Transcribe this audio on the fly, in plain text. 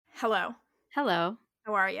Hello. Hello.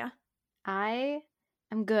 How are you? I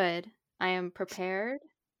am good. I am prepared,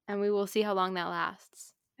 and we will see how long that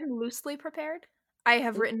lasts. I'm loosely prepared. I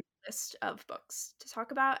have Ooh. written a list of books to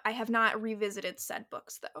talk about. I have not revisited said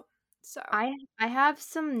books though. So, I have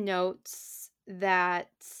some notes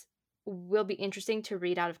that will be interesting to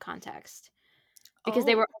read out of context because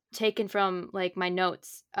they oh, were taken from like my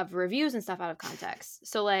notes of reviews and stuff out of context.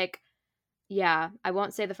 So yeah, I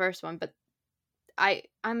won't say the first one, but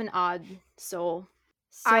I'm an odd soul.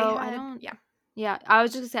 I So I had don't yeah. yeah, I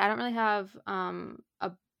was just gonna say I don't really have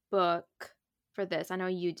a book for this. I know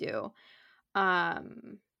you do.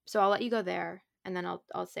 So I'll let you go there, and then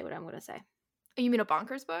I'll say what I'm gonna say. You mean a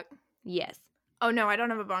bonkers book? Yes. Oh no, I don't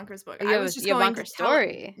have a bonkers book. Oh, I was just you have a going to Bonker tell it.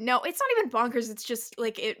 story. No, it's not even bonkers. It's just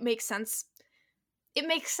like it makes sense. It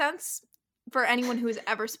makes sense for anyone who has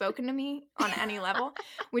ever spoken to me on any level,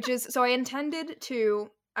 which is so I intended to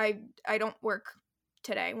I don't work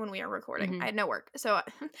today when we are recording. I Mhm. had no work. So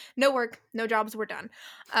no work, no jobs were done.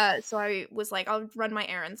 So I was like I'll run my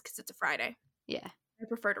errands cuz it's a Friday. Yeah. I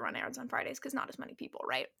prefer to run errands on Fridays cuz not as many people,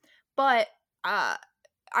 right? But uh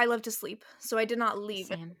I love to sleep, so I did not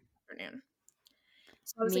leave in Same. the afternoon.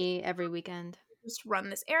 So I was like Me every weekend. just run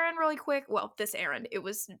this errand really quick. Well, this errand, it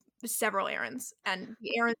was several errands, and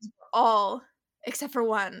the errands were all, except for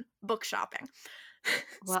one, book shopping.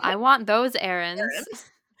 Well, So I want those errands.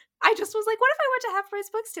 errands. I just was like, what if I went to Half Price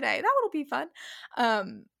Books today? That would be fun.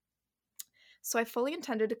 Um, so I fully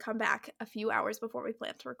intended to come back a few hours before we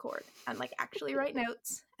planned to record and like actually write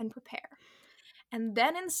notes and prepare. And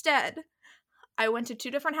then instead, I went to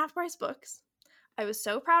 2 different Half Price Books. I was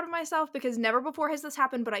so proud of myself because never before has this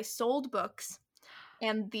happened, but I sold books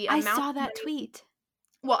and the I amount saw of that money. tweet.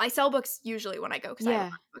 Well, I sell books usually when I go because I have a Yeah.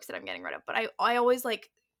 lot of books that I'm getting rid of, but I always,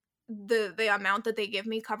 like the amount that they give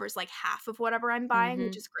me covers, like, half of whatever I'm buying,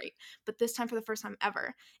 which Mhm. is great, but this time, for the first time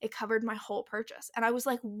ever, it covered my whole purchase, and I was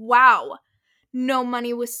like, "Wow, no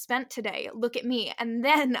money was spent today, look at me," and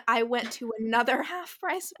then I went to another Half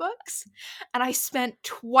Price Books, and I spent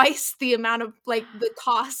twice the amount of, like, the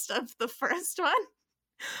cost of the first one.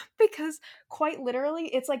 Because quite literally,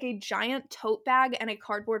 it's like a giant tote bag and a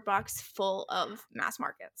cardboard box full of mass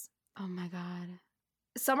markets. Oh my god.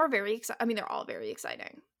 Some are very I mean, they're all very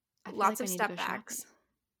exciting. I feel Lots like I of need to step go shopping. backs.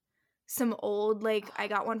 Some old, like, I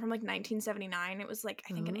got one from like 1979. It was like,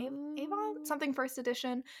 I think an Avon, Ooh. something first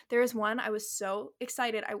edition. There is one, I was so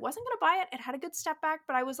excited. I wasn't gonna buy it. It had a good step back,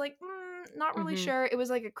 but I was like, not really Mhm. sure. It was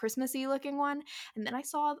like a Christmassy looking one. And then I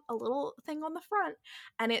saw a little thing on the front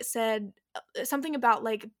and it said something about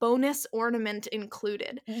like bonus ornament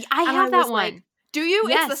included. I And I have that was like, one. do you?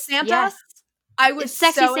 It's the Yes. Santa? Yes. I It's was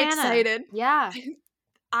Sexy so Santa. excited. Yeah.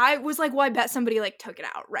 I was like, well, I bet somebody like took it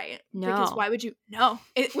out, right? Because No. why would you? No,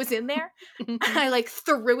 it was in there. I like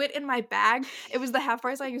threw it in my bag. It was the Half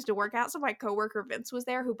Price I used to work at. So my coworker Vince was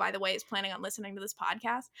there, who, by the way, is planning on listening to this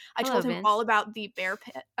podcast. I Hello, told him all Vince. about the bear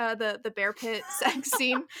pit, the bear pit sex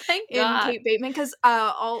scene Thank in God. Kate Bateman because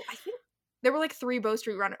I think there were like 3 Bow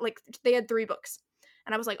Street Runner, like they had 3 books,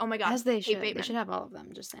 and I was like, oh my god, As they Kate should. They should Bateman, have all of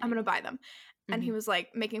them, just I'm gonna saying. buy them. And he Mhm. was like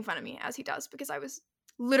making fun of me as he does because I was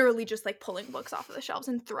literally just like pulling books off of the shelves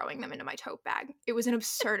and throwing them into my tote bag. It was an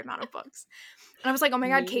absurd amount of books. And I was like, oh my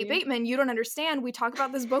god, Kate Me. Bateman, you don't understand. We talk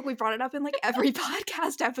about this book. We brought it up in like every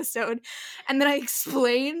podcast episode. And then I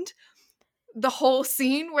explained the whole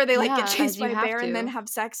scene where they like get Yeah, chased as by you a have bear and then to. have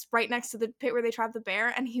sex right next to the pit where they trap the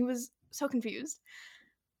bear. And he was so confused.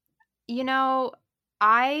 You know,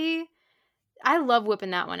 I I love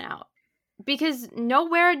whipping that one out because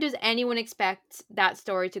nowhere does anyone expect that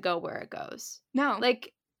story to go where it goes. No.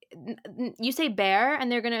 Like, you say bear,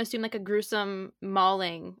 and they're gonna assume like a gruesome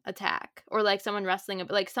mauling attack or like someone wrestling,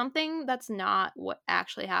 like something that's not what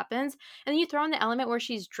actually happens. And then you throw in the element where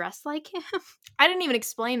she's dressed like him. I didn't even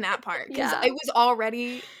explain that part because Yeah. it was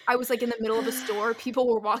already I was, like, in the middle of a store, people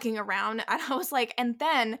were walking around, and I was like and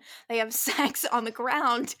then they have sex on the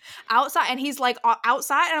ground outside, and he's, like,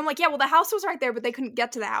 outside, and I'm like, "Yeah, well, the house was right there, but they couldn't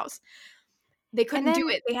get to the house. They And couldn't do then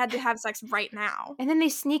it, they had to have sex right now." and then they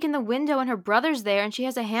sneak in the window, and her brother's there, and she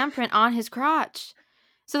has a handprint on his crotch.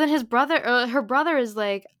 So then her brother is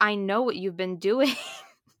like, "I know what you've been doing."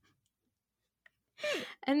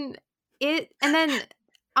 And then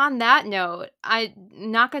on that note, I'm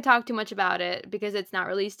not gonna talk too much about it because it's not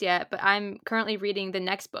released yet, but I'm currently reading the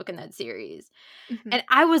next book in that series. Mhm. And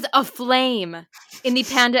I was aflame in the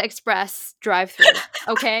Panda Express drive-through,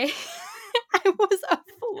 okay? I was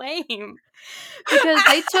aflame because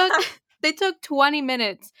they took They took 20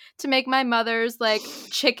 minutes to make my mother's like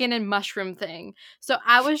chicken and mushroom thing. So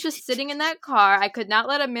I was just sitting in that car. I could not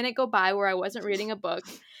let a minute go by where I wasn't reading a book.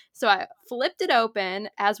 So I flipped it open,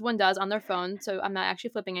 as one does on their phone. So I'm not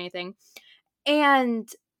actually flipping anything. And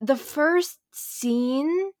the first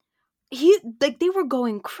scene, they were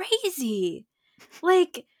going crazy.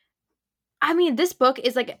 Like, I mean, this book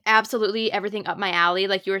is like absolutely everything up my alley.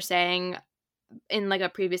 Like you were saying in like a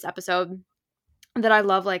previous episode, that I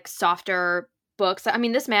love like softer books. I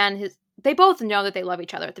mean, this man, they both know that they love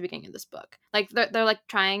each other at the beginning of this book. Like they're like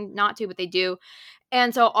trying not to, but they do.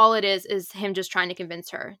 And so all it is him just trying to convince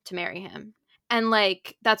her to marry him. And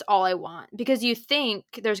like, that's all I want. Because you think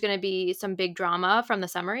there's going to be some big drama from the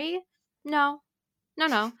summary. No.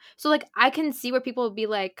 So like, I can see where people would be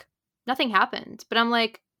like, nothing happened. But I'm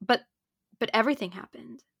like, but everything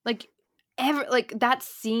happened. Like, like that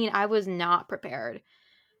scene, I was not prepared.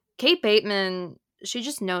 Kate Bateman, she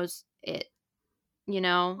just knows it,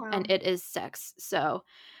 Wow. and it is sex. So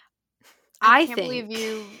I can't believe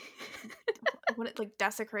you like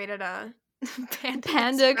desecrated a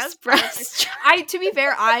Panda Express. To be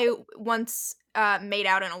fair, I once made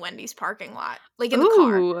out in a Wendy's parking lot, like in the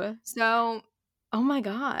car. So, oh my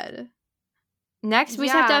God. Next, we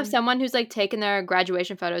just have to have someone who's like taking their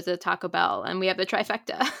graduation photos at Taco Bell, and we have the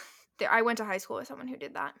trifecta. I went to high school with someone who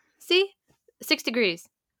did that. See? 6 degrees.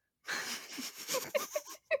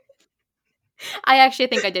 I actually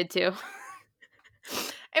think I did too.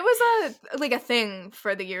 It was a thing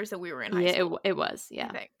for the years that we were in high school. It was, yeah.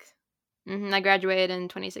 I think. I graduated in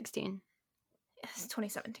 2016. Yes,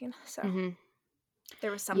 2017. So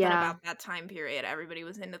there was something about that time period. Everybody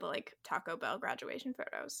was into the like Taco Bell graduation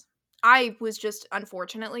photos. I was just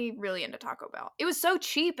unfortunately really into Taco Bell. It was so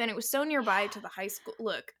cheap and it was so nearby to the high school.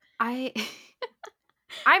 Look, I'm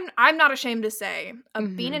not ashamed to say a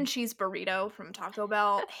bean and cheese burrito from Taco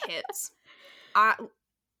Bell hits.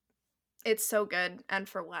 It's so good. And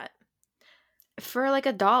for what? For like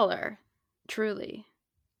 $1, truly.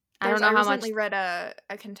 I don't know how much. I recently read a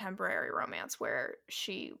contemporary romance where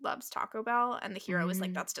she loves Taco Bell and the hero is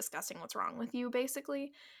like, that's disgusting, what's wrong with you,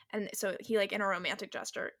 basically. And so he like in a romantic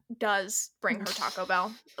gesture does bring her Taco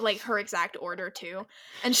Bell, like her exact order too.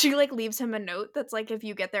 And she like leaves him a note that's like, if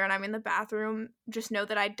you get there and I'm in the bathroom, just know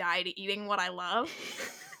that I died eating what I love.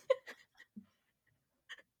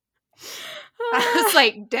 I was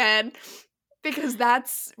like dead, because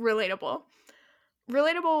that's relatable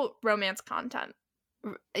romance content.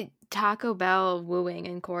 Taco Bell wooing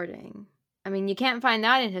and courting. I mean, you can't find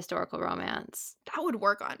that in historical romance. That would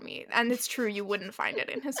work on me. And it's true, you wouldn't find it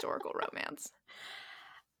in historical romance.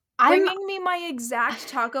 Bringing me my exact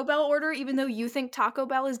Taco Bell order, even though you think Taco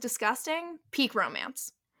Bell is disgusting, peak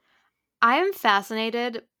romance. I am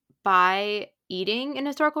fascinated by eating in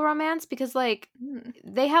historical romance because, like,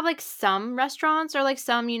 they have, like, some restaurants or, like,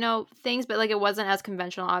 some, things, but, like, it wasn't as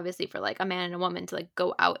conventional, obviously, for, like, a man and a woman to, like,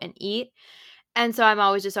 go out and eat. And so I'm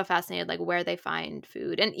always just so fascinated, like, where they find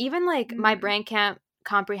food. And even, like, my brain can't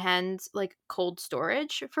comprehend, like, cold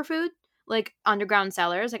storage for food. Like, underground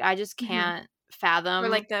cellars. Like, I just can't fathom. Or,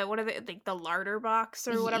 like, the larder box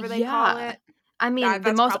or whatever they call it. I mean,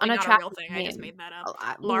 the most unattractive not a real thing. I just made that up.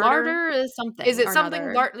 Larder is something. Is it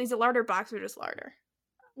something? Is it larder box or just larder?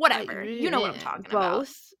 Whatever. You know what I'm talking about.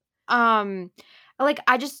 Both. Like,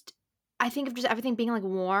 I think of just everything being, like,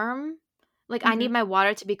 warm. Like, I need my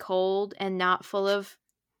water to be cold and not full of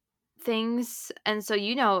things. And so,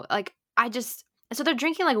 like, so they're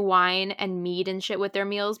drinking, like, wine and mead and shit with their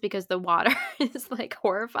meals because the water is, like,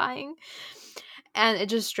 horrifying. And it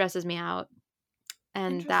just stresses me out.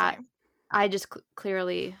 And that, I just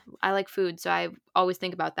clearly, I like food, so I always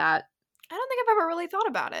think about that. I don't think I've ever really thought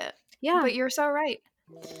about it. Yeah. But you're so right.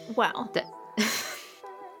 Well.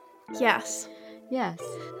 Yes. Yes.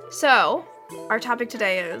 So, our topic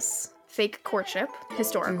today is fake courtship,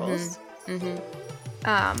 historicals.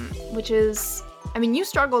 Which is, I mean, you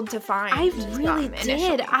struggled to find. I really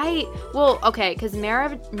did. Okay, because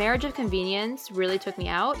Marriage of Convenience really took me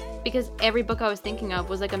out because every book I was thinking of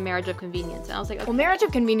was like a marriage of convenience, and I was like, okay. Well, Marriage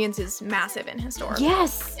of Convenience is massive in historical.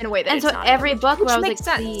 Yes, in a way that. And so every book where I was like,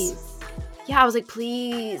 sense. Please. Yeah, I was like,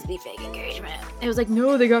 please be fake engagement. It was like,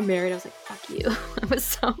 no, they got married. I was like, fuck you. I was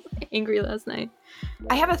so angry last night.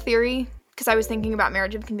 I have a theory because I was thinking about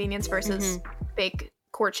Marriage of Convenience versus fake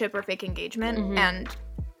courtship or fake engagement, and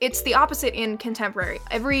it's the opposite in contemporary.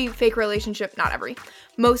 Every fake relationship, not every,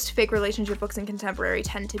 most fake relationship books in contemporary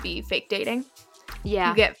tend to be fake dating. Yeah.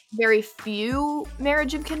 You get very few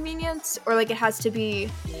Marriage of Convenience, or like it has to be,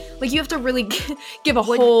 like you have to really give a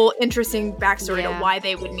whole interesting backstory to why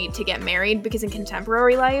they would need to get married, because in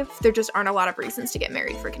contemporary life, there just aren't a lot of reasons to get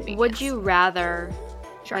married for convenience. Would you rather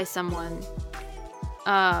by someone.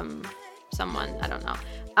 Someone, I don't know.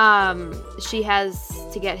 She has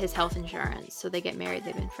to get his health insurance, so they get married.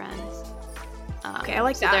 They've been friends. Okay, I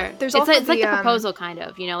like so that. There's it's also like the proposal kind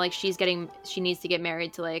of, you know, like she needs to get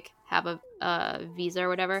married to like have a visa or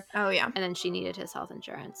whatever. Oh yeah. And then she needed his health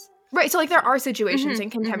insurance. Right, so like there are situations in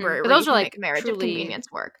contemporary But where those you are can like make marriage of truly, convenience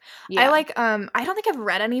work. yeah. I like I don't think I've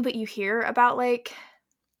read any, but you hear about like,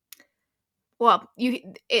 well,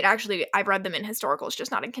 I've read them in historicals,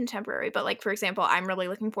 just not in contemporary. But like, for example, I'm really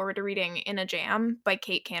looking forward to reading In a Jam by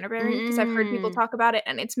Kate Canterbury because I've heard people talk about it,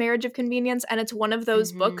 and it's marriage of convenience, and it's one of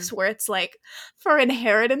those books where it's like for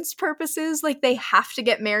inheritance purposes, like they have to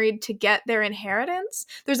get married to get their inheritance.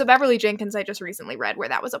 There's a Beverly Jenkins I just recently read where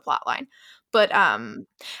that was a plot line. But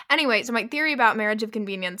anyway, so my theory about marriage of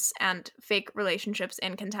convenience and fake relationships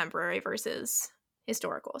in contemporary versus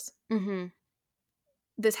historicals.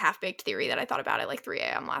 This half-baked theory that I thought about at like 3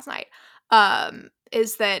 a.m. last night,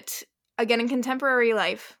 is that, again, in contemporary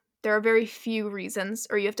life, there are very few reasons,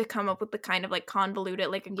 or you have to come up with the kind of like convoluted,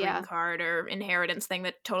 like a green card or inheritance thing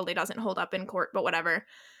that totally doesn't hold up in court, but whatever,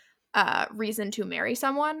 reason to marry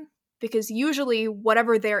someone. Because usually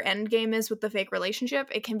whatever their end game is with the fake relationship,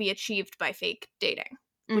 it can be achieved by fake dating,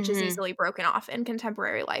 which is easily broken off. In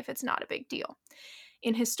contemporary life, it's not a big deal.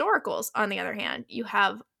 In historicals, on the other hand, you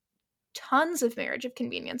have tons of marriage of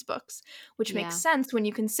convenience books, which makes sense when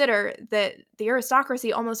you consider that the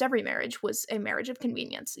aristocracy, almost every marriage was a marriage of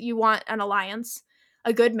convenience. You want an alliance,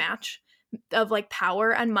 a good match of like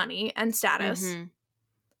power and money and status.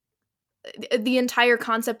 The entire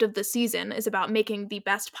concept of the season is about making the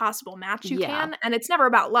best possible match you can, and it's never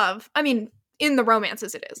about love. I mean, in the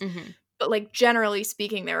romances it is. But like generally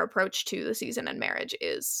speaking, their approach to the season and marriage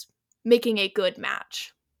is making a good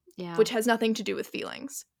match, which has nothing to do with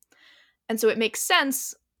feelings. And so it makes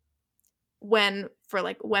sense when, for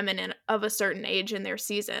like women of a certain age in their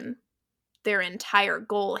season, their entire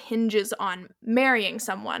goal hinges on marrying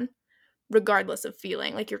someone, regardless of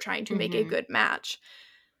feeling, like you're trying to make a good match.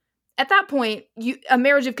 At that point, a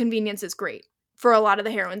marriage of convenience is great for a lot of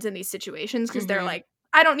the heroines in these situations because they're like,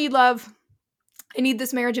 I don't need love. I need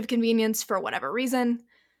this marriage of convenience for whatever reason.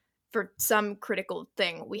 For some critical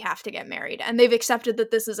thing, we have to get married. And they've accepted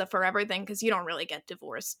that this is a forever thing because you don't really get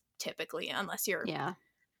divorced typically unless you're a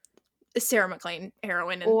Sarah McLean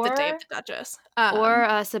heroine in The Day of the Duchess.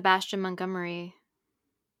 Or Sebastian Montgomery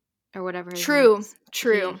or whatever his name is.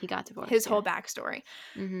 True. He got divorced. His whole backstory.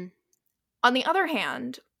 On the other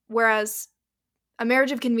hand, whereas a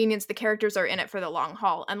marriage of convenience, the characters are in it for the long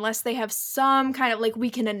haul, unless they have some kind of like, we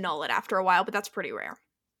can annul it after a while, but that's pretty rare.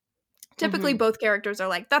 Typically, both characters are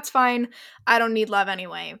like, that's fine. I don't need love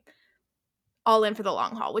anyway. All in for the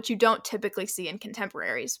long haul, which you don't typically see in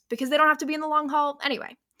contemporaries because they don't have to be in the long haul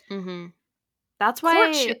anyway. That's why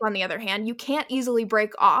courtship, on the other hand, you can't easily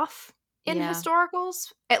break off in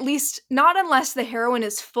historicals. At least not unless the heroine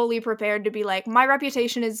is fully prepared to be like, my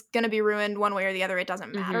reputation is going to be ruined one way or the other. It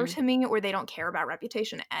doesn't matter to me, or they don't care about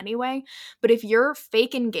reputation anyway. But if you're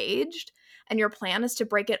fake engaged and your plan is to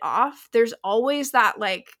break it off, there's always that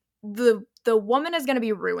like, the woman is going to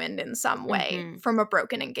be ruined in some way from a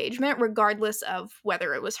broken engagement, regardless of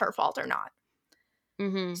whether it was her fault or not.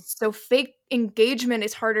 So fake engagement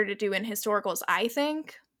is harder to do in historicals, I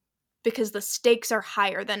think, because the stakes are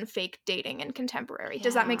higher than fake dating in contemporary.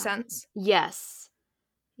 Does that make sense? Yes.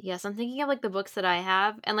 I'm thinking of like the books that I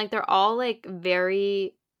have, and like they're all like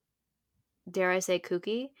very, dare I say,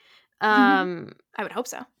 kooky. I would hope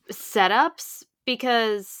so. Setups,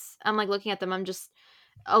 because I'm like looking at them, I'm just,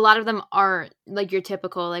 a lot of them aren't like your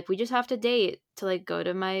typical, like, we just have to date to like go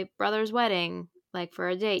to my brother's wedding, like for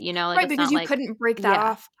a date, you know? Like, right, because you couldn't break that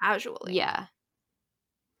off casually. Yeah.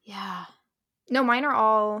 No, mine are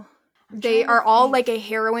all, they are all like a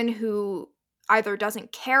heroine who either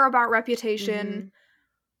doesn't care about reputation,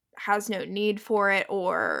 has no need for it,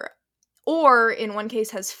 or in one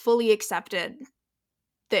case has fully accepted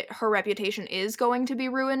that her reputation is going to be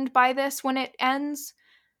ruined by this when it ends.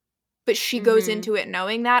 But she goes into it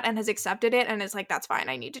knowing that and has accepted it and is like, that's fine.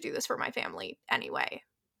 I need to do this for my family anyway.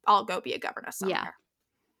 I'll go be a governess somewhere.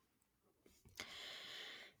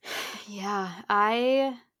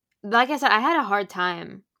 Like I said, I had a hard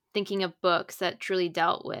time thinking of books that truly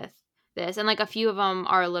dealt with this. And like a few of them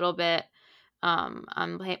are a little bit,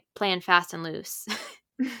 I'm playing fast and loose.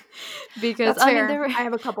 Because that's fair. I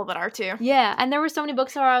have a couple that are too. Yeah. And there were so many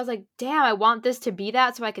books where I was like, damn, I want this to be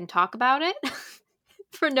that so I can talk about it.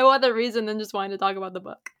 For no other reason than just wanting to talk about the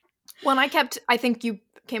book. Well, and I think you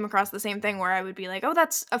came across the same thing where I would be like, oh,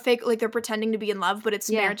 that's a fake, like they're pretending to be in love, but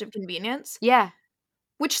it's marriage of convenience. Yeah.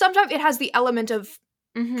 Which sometimes it has the element of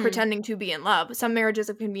pretending to be in love. Some marriages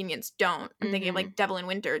of convenience don't. I'm thinking of Mm-hmm. like Devil in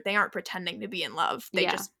Winter. They aren't pretending to be in love. They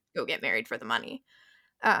Yeah. just go get married for the money.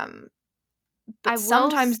 But I will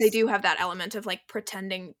sometimes they do have that element of like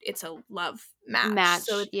pretending it's a love match.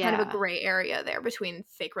 So match. it's kind of a Yeah. gray area there between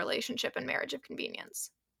fake relationship and marriage of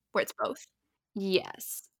convenience, where it's both.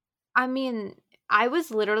 Yes. I mean, I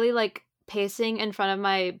was literally like pacing in front of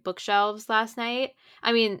my bookshelves last night.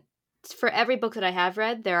 I mean, for every book that I have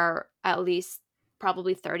read, there are at least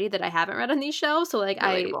probably 30 that I haven't read on these shelves. So, like,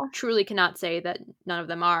 I Relatable. truly cannot say that none of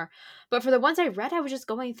them are. But for the ones I read, I was just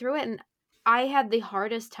going through it and I had the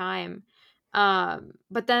hardest time.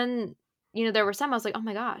 But then, there were some I was like, oh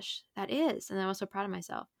my gosh, that is. And I was so proud of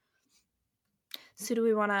myself. So do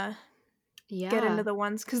we want to get into Yeah. the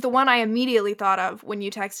ones? Because the one I immediately thought of when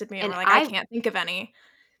you texted me and And were like, I I can't think of any.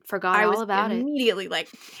 forgot I all was about it. immediately like,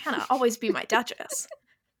 Hannah, always be my Duchess.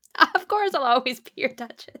 Of course, I'll always be your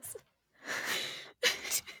Duchess.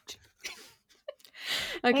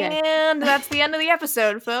 Okay. And that's the end of the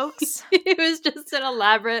episode, folks. It was just an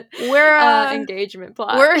elaborate We're engagement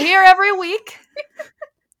plot. we're here every week.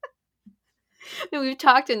 We've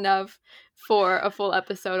talked enough for a full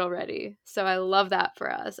episode already, so I love that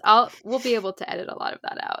for us. We'll be able to edit a lot of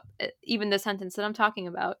that out. Even the sentence that I'm talking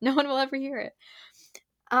about, no one will ever hear it.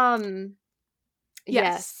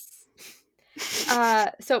 Yes.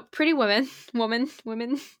 So pretty women.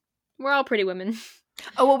 We're all pretty women.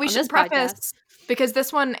 Oh, well, we on should this preface, podcast. because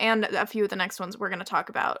this one and a few of the next ones we're going to talk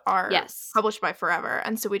about are Yes. published by Forever.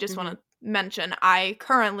 And so we just want to mention I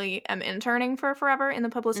currently am interning for Forever in the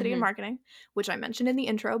publicity and marketing, which I mentioned in the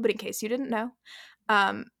intro, but in case you didn't know.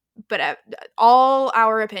 But all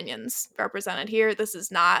our opinions are represented here. This is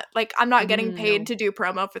not, like, I'm not getting paid to do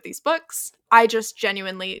promo for these books. I just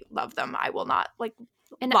genuinely love them. I will not, like,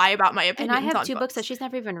 lie about my opinions on And I have two books books that she's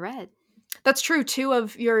never even read. That's true. 2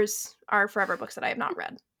 of yours are Forever books that I have not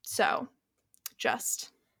read. So, just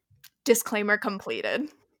disclaimer completed.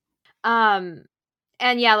 And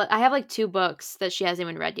yeah, I have like 2 books that she hasn't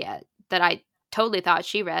even read yet that I totally thought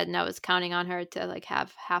she read, and I was counting on her to like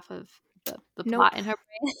have half of the plot in her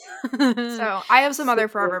brain. So I have some other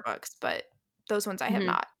Forever books, but those ones I have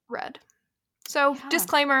not read. So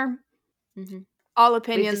disclaimer, all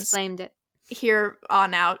opinions We've disclaimed it. here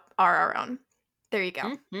on out are our own. There you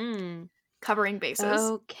go. Covering bases.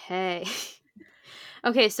 Okay.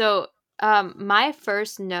 Okay, so my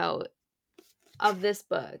first note of this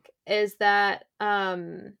book is that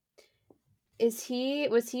was he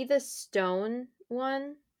the Stone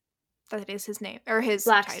one? That is his name, or his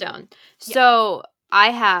Blackstone. title. So I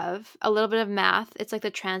have a little bit of math. It's like the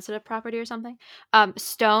transitive property or something.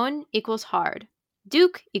 Stone equals hard.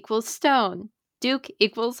 Duke equals stone. Duke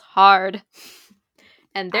equals hard.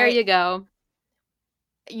 And there you go.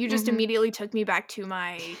 You just immediately took me back to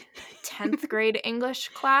my 10th grade English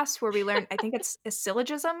class where we learned, I think it's a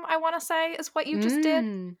syllogism, I want to say, is what you just did.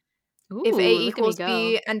 Ooh, if A equals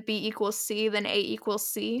B and B equals C, then A equals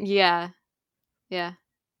C. Yeah.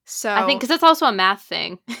 So I think because it's also a math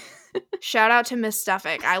thing. Shout out to Miss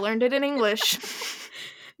Stuffick. I learned it in English.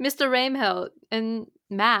 Mr. Ramehill in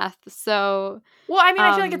math. So well, I mean,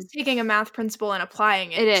 I feel like it's taking a math principle and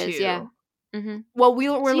applying it. It is, yeah. Well,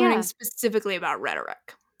 we're learning specifically about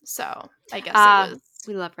rhetoric, so I guess it was.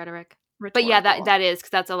 We love rhetoric, rhetorical. But yeah, that is because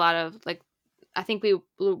that's a lot of like. I think we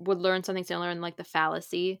would learn something similar in like the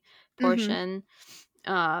fallacy portion,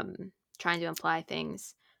 trying to imply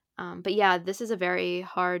things. But yeah, this is a very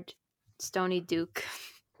hard, stony Duke.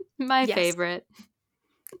 My favorite.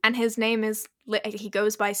 And his name is, he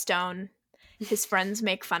goes by Stone. His friends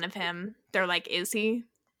make fun of him. They're like, is he?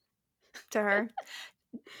 To her.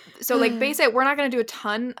 So, like, basic, we're not going to do a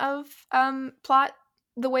ton of plot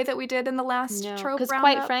the way that we did in the last trope roundup. Because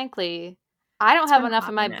quite frankly, I don't have enough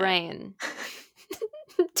in my brain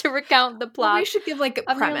to recount the plot. Well, we should give, like,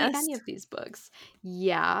 a premise. Any of these books.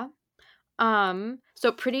 Yeah.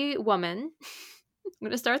 So Pretty Woman. I'm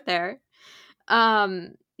going to start there.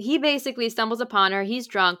 He basically stumbles upon her. He's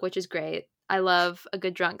drunk, which is great. I love a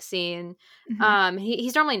good drunk scene.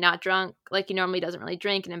 He's normally not drunk. Like, he normally doesn't really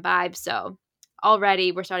drink and imbibe, so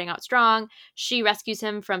already we're starting out strong. She rescues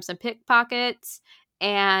him from some pickpockets,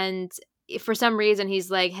 and for some reason he's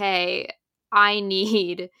like, hey, I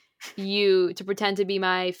need you to pretend to be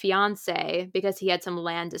my fiance, because he had some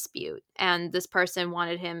land dispute and this person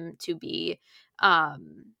wanted him to be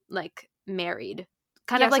like married,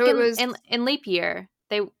 kind of like in leap year.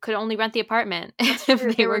 They could only rent the apartment if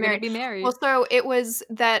they were going to be married. Well, so it was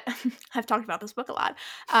that I've talked about this book a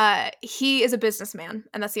lot. He is a businessman,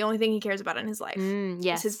 and that's the only thing he cares about in his life.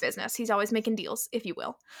 Yes. Is his business. He's always making deals, if you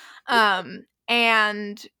will.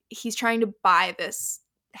 And he's trying to buy this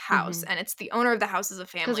house, and it's the owner of the house is a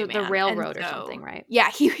family Because of the man. railroad or something, right? Yeah,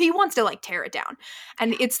 he wants to like tear it down.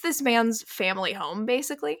 And it's this man's family home,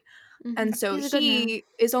 basically. And so He's a good man. he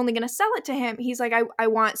is only going to sell it to him. He's like, I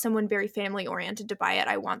want someone very family oriented to buy it.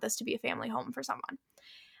 I want this to be a family home for someone.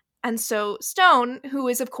 And so Stone, who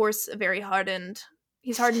is, of course, he's hardened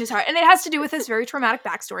his heart. And it has to do with this very traumatic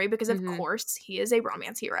backstory because, of course, he is a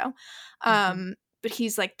romance hero. But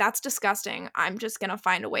he's like, that's disgusting. I'm just going to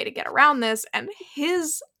find a way to get around this. And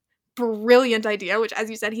his brilliant idea, which, as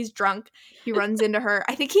you said, he's drunk. He runs into her.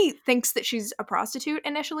 I think he thinks that she's a prostitute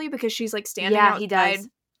initially because she's like standing outside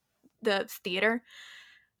the theater.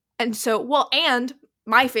 And so, and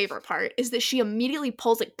my favorite part is that she immediately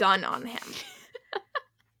pulls a gun on him.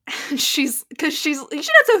 She doesn't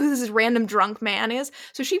know who this random drunk man is,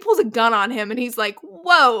 so she pulls a gun on him, and he's like,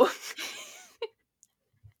 "Whoa,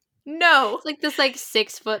 no!" It's like this, like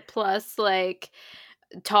 6 foot plus, like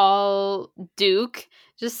tall duke,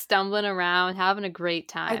 just stumbling around, having a great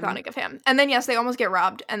time. Iconic of him. And then yes, they almost get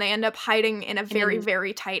robbed, and they end up hiding in a very,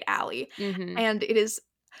 very tight alley, and it is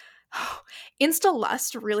Insta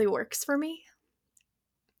Lust really works for me.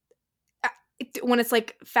 When it's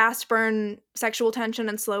like fast burn sexual tension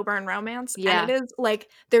and slow burn romance. And it is like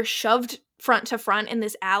they're shoved front to front in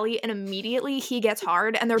this alley and immediately he gets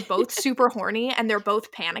hard and they're both super horny and they're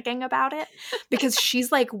both panicking about it because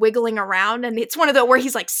she's like wiggling around and it's one of the where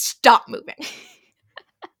he's like, stop moving.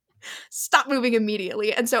 Stop moving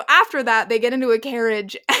immediately. And so after that, they get into a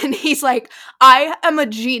carriage and he's like, I am a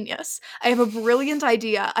genius. I have a brilliant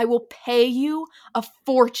idea. I will pay you a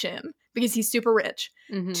fortune because he's super rich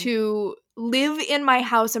to live in my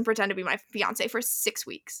house and pretend to be my fiance for 6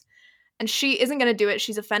 weeks. And she isn't going to do it.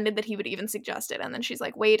 She's offended that he would even suggest it. And then she's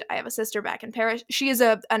like, wait, I have a sister back in Paris. She is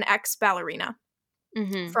an ex-ballerina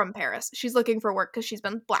from Paris. She's looking for work because she's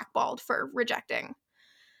been blackballed for rejecting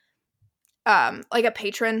like a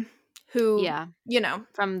patron who,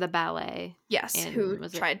 from the ballet. Yes, who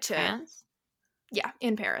tried to France? Yeah,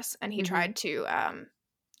 in Paris. And he tried to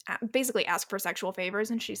basically ask for sexual favors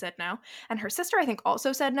and she said no. And her sister I think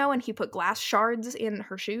also said no, and he put glass shards in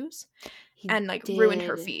her shoes and like ruined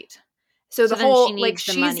her feet. So the whole like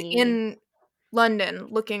she's in London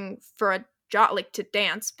looking for a job, like to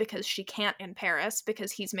dance, because she can't in Paris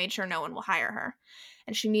because he's made sure no one will hire her,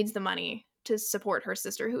 and she needs the money to support her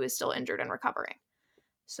sister who is still injured and recovering.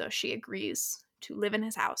 So she agrees to live in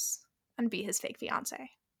his house and be his fake fiance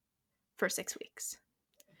for 6 weeks.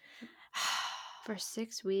 For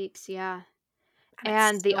 6 weeks, yeah.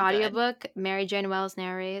 And the audiobook, Mary Jane Wells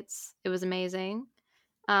narrates. It was amazing.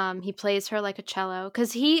 He plays her like a cello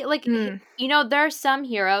because he like there are some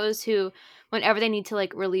heroes who whenever they need to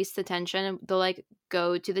like release the tension, they'll like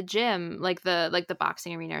go to the gym, like the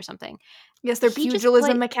boxing arena or something. Yes, they're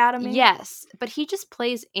pugilism academy. Yes, but he just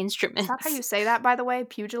plays instruments. Is that how you say that, by the way?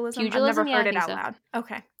 Pugilism? I've never heard it out loud.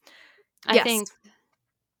 Okay. I think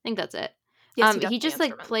that's it. Yes, he just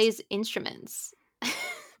like plays instruments,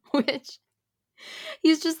 which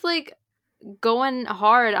he's just like going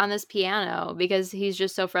hard on this piano because he's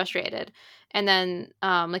just so frustrated. And then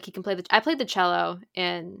like he can play I played the cello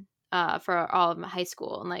in for all of my high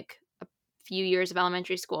school and like a few years of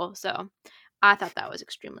elementary school, so I thought that was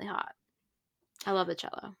extremely hot. I love the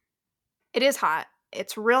cello. It is hot.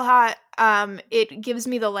 It's real hot. It gives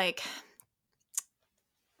me the like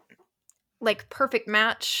perfect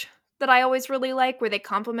match that I always really like, where they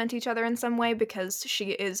complement each other in some way, because she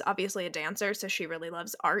is obviously a dancer, so she really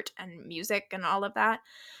loves art and music and all of that.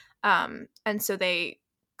 And so they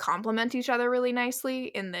complement each other really nicely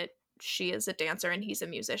in that she is a dancer and he's a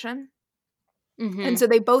musician. And so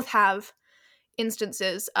they both have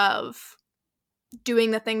instances of doing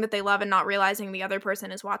the thing that they love and not realizing the other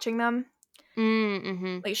person is watching them.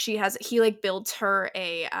 Like he like builds her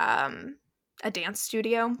a dance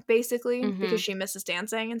studio basically because she misses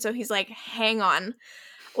dancing, and so he's like, hang on,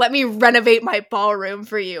 let me renovate my ballroom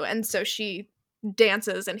for you. And so she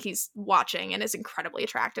dances and he's watching and is incredibly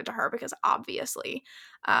attracted to her because obviously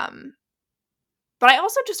but I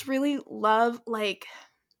also just really love like,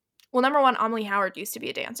 well, number one, Amelie Howard used to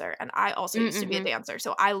be a dancer and I also used to be a dancer,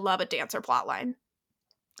 so I love a dancer plotline.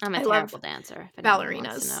 I'm a terrible dancer, if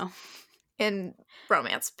ballerinas in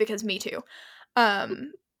romance because me too.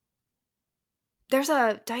 There's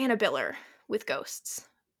a Diana Biller with Ghosts.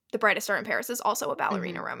 The Brightest Star in Paris is also a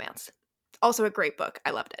ballerina romance. Also a great book.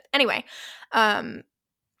 I loved it. Anyway,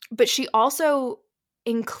 but she also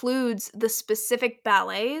includes the specific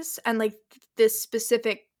ballets and like the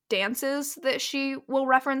specific dances that she will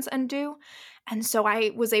reference and do. And so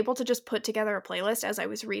I was able to just put together a playlist as I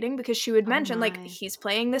was reading because she would mention like, he's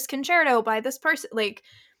playing this concerto by this person. Like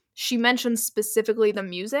she mentions specifically the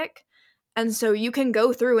music. And so you can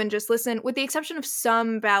go through and just listen, with the exception of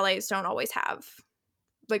some ballets don't always have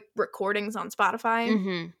like recordings on Spotify.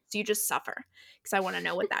 Mm-hmm. So you just suffer because I want to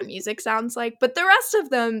know what that music sounds like. But the rest of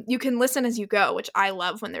them, you can listen as you go, which I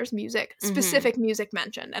love when there's music, specific music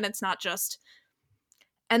mentioned. And it's not just,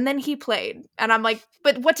 and then he played. And I'm like,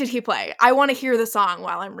 but what did he play? I want to hear the song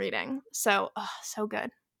while I'm reading. So, so good.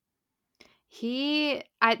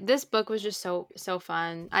 This book was just so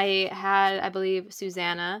fun. I had, I believe,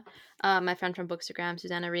 Susanna, my friend from Bookstagram,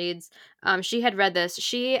 Susanna Reads. She had read this.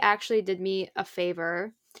 She actually did me a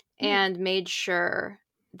favor and made sure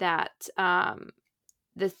that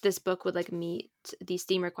this book would like meet the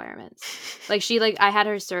Steam requirements. Like I had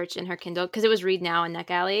her search in her Kindle because it was Read Now and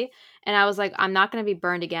NetGalley, and I was like, I'm not going to be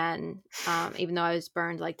burned again, even though I was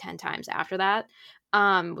burned like 10 times after that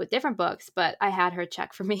with different books. But I had her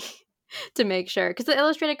check for me. To make sure, because the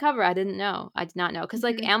illustrated cover I did not know, because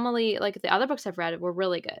like Emily, like the other books I've read were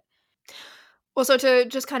really good. Well, so to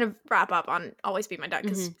just kind of wrap up on Always Be My Dad,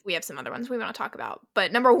 because we have some other ones we want to talk about,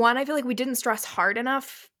 but number one, I feel like we didn't stress hard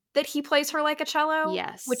enough that he plays her like a cello.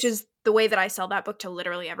 Yes. Which is the way that I sell that book to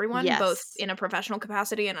literally everyone, both in a professional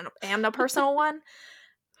capacity and a personal one.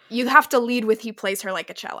 You have to lead with he plays her like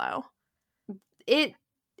a cello. It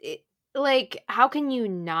like, how can you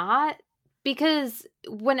not? Because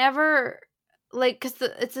whenever, like, because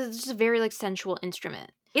it's just a very, like, sensual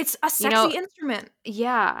instrument. It's a sexy instrument.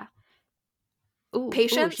 Yeah. Ooh,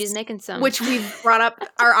 Patience. She's making some. Which we've brought up,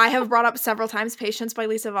 or I have brought up several times, Patience by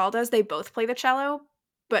Lisa Valdez. They both play the cello,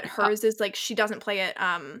 but hers is, like, she doesn't play it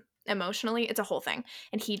emotionally. It's a whole thing.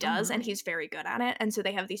 And he does, and he's very good at it. And so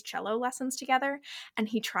they have these cello lessons together, and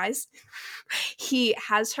he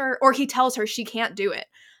has her, or he tells her she can't do it.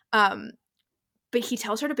 But he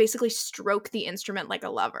tells her to basically stroke the instrument like a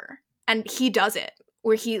lover. And he does it,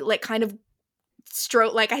 where he, like, kind of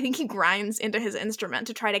like, I think he grinds into his instrument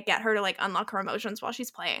to try to get her to, like, unlock her emotions while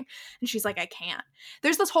she's playing. And she's like, I can't.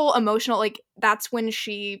 There's this whole emotional, like, that's when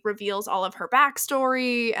she reveals all of her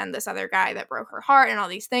backstory and this other guy that broke her heart and all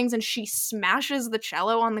these things. And she smashes the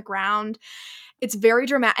cello on the ground. It's very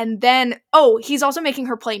dramatic. And then, he's also making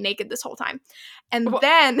her play naked this whole time. And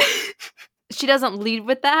then... She doesn't lead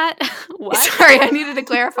with that? What? Sorry, I needed to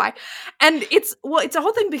clarify. And it's a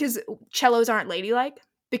whole thing because cellos aren't ladylike,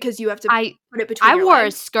 because you have to put it between your wore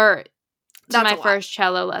legs. A skirt to my first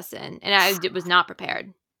cello lesson, and I was not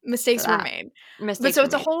prepared. Mistakes were made. But so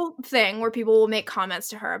it's a whole thing where people will make comments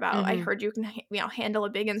to her about, I heard you can handle a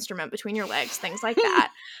big instrument between your legs, things like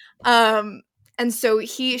that. And so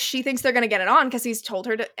she thinks they're going to get it on because he's told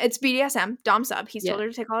her to, it's BDSM, Dom sub. He's told her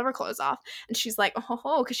to take all of her clothes off. And she's like,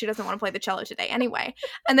 because she doesn't want to play the cello today anyway.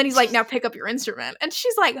 And then he's like, now pick up your instrument. And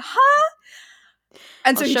she's like, huh?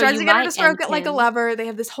 And so he tries to get her to stroke it like a lover. They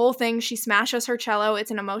have this whole thing. She smashes her cello. It's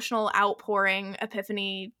an emotional outpouring,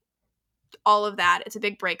 epiphany, all of that. It's a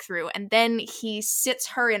big breakthrough. And then he sits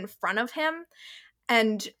her in front of him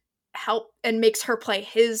and makes her play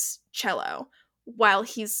his cello while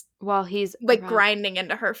he's like grinding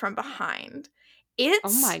into her from behind.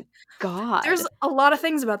 Oh my god. There's a lot of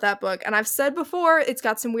things about that book, and I've said before, it's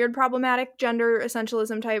got some weird problematic gender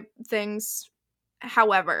essentialism type things.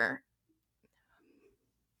 However,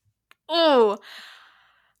 that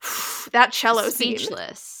cello scene.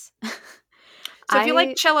 Speechless. So if you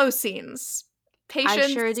like cello scenes, Patience, I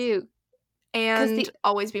sure do. And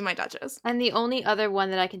Always Be My Duchess. And the only other one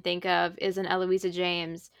that I can think of is an Eloisa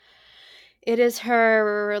James. It is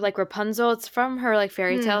her, like, Rapunzel. It's from her, like,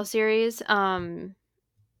 fairy tale series.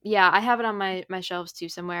 Yeah, I have it on my shelves, too,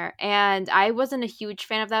 somewhere. And I wasn't a huge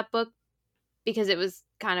fan of that book because it was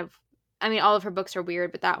kind of... I mean, all of her books are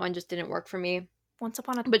weird, but that one just didn't work for me. Once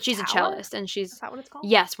Upon a Tower? But she's a cellist, and she's... Is that what it's called?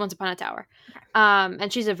 Yes, Once Upon a Tower. Okay.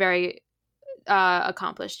 And she's a very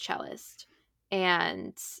accomplished cellist.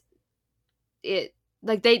 And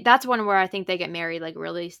that's one where I think they get married, like,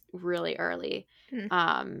 really, really early.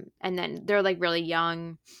 And then they're, like, really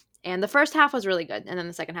young, and the first half was really good, and then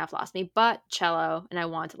the second half lost me, but cello, and I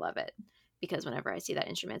want to love it because whenever I see that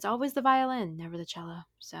instrument, it's always the violin, never the cello.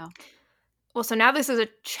 So now this is a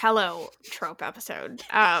cello trope episode.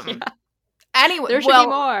 Anyway, there should be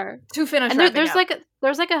more to finish. And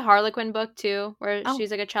there's like a Harlequin book too, where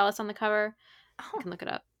she's like a cellist on the cover. I can look it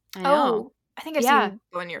up. I know. I think I've seen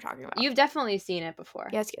the one you're talking about. You've definitely seen it before.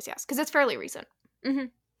 Yes, because it's fairly recent.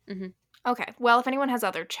 Okay, well, if anyone has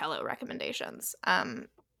other cello recommendations, our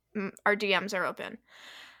DMs are open.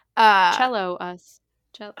 Cello us.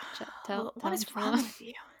 What is wrong with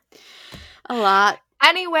you? A lot.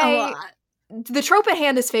 Anyway, the trope at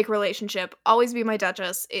hand is fake relationship. Always Be My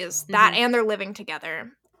Duchess is that, and they're living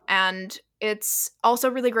together. And it's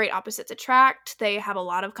also really great opposites attract. They have a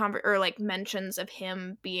lot of mentions of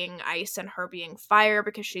him being ice and her being fire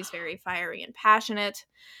because she's very fiery and passionate.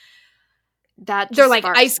 That They're just like,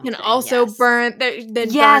 sparks ice can something, also yes. burn. They burn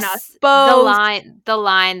us Yes, both. the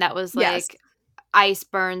line that was Yes. like, ice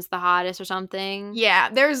burns the hottest or something. Yeah,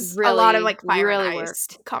 there's a lot of Really, like fire and really ice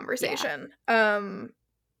worked. conversation.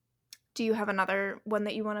 Do you have another one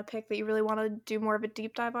that you want to pick that you really want to do more of a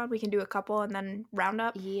deep dive on? We can do a couple and then round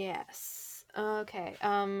up. Yes. Okay.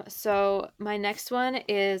 So my next one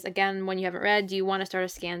is, again, one you haven't read, Do You Want to Start a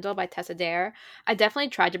Scandal by Tessa Dare. I definitely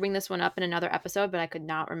tried to bring this one up in another episode, but I could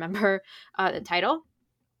not remember the title.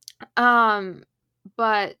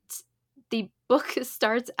 But the book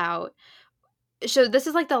starts out. So this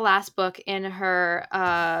is like the last book in her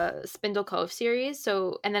Spindle Cove series.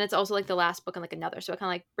 So, and then it's also like the last book in like another. So it kind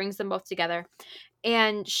of like brings them both together.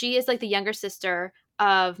 And she is like the younger sister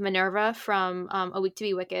of Minerva from A Week to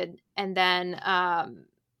Be Wicked, and then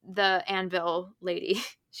the Anvil lady.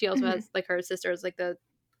 She also has like her sister is like the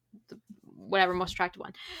whatever most attractive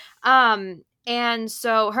one. And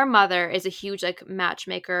so her mother is a huge like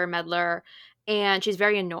matchmaker, meddler, and she's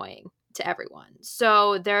very annoying to everyone.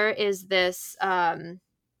 So there is this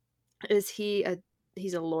is he a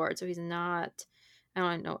he's a lord, so he's not, I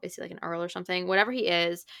don't know, is he like an earl or something? Whatever he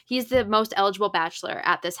is, he's the most eligible bachelor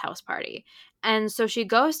at this house party. And so she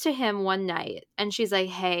goes to him one night and she's like,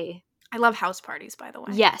 "Hey." I love house parties, by the way.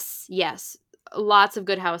 Yes, yes. Lots of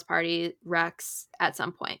good house party wrecks at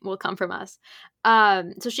some point will come from us.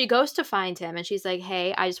 So she goes to find him and she's like,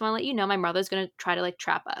 "Hey, I just want to let you know my mother's gonna try to like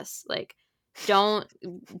trap us. Like, don't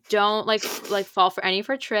like fall for any of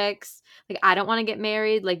her tricks. Like, I don't want to get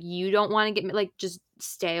married. Like, you don't want to get like, just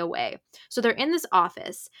stay away." So they're in this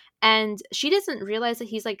office and she doesn't realize that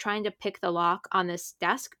he's like trying to pick the lock on this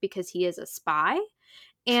desk because he is a spy.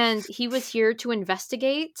 And he was here to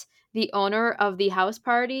investigate the owner of the house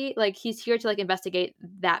party. Like, he's here to like investigate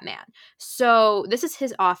that man. So this is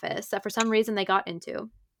his office that for some reason they got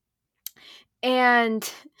into. And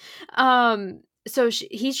so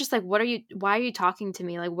he's just like, why are you talking to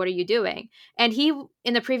me? Like, what are you doing? And he,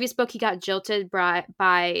 in the previous book, he got jilted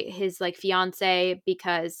by his like fiance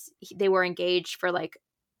because they were engaged for like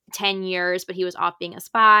 10 years, but he was off being a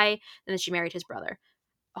spy. And then she married his brother.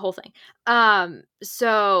 A whole thing.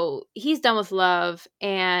 So he's done with love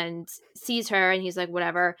and sees her and he's like,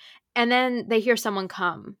 whatever. And then they hear someone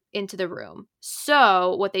come into the room.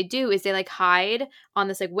 So what they do is they like hide on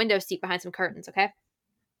this like window seat behind some curtains. Okay.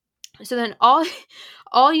 So then all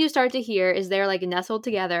you start to hear is they're like nestled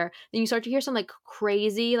together. Then you start to hear some like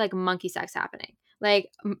crazy like monkey sex happening, like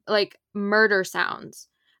murder sounds.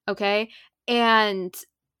 Okay. And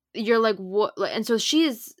you're like, what? And so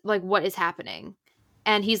she's like, what is happening?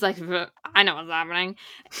 And he's like, I know what's happening.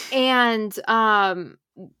 And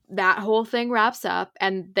that whole thing wraps up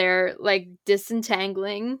and they're like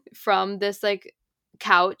disentangling from this like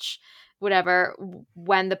couch, whatever,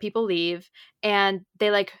 when the people leave. And they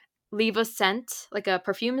like leave a scent, like a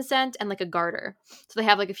perfume scent and like a garter. So they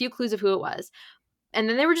have like a few clues of who it was. And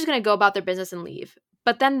then they were just going to go about their business and leave.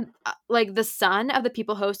 But then like the son of the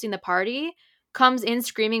people hosting the party comes in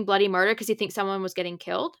screaming bloody murder because he thinks someone was getting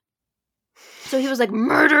killed. So he was like,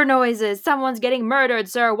 "Murder noises. Someone's getting murdered,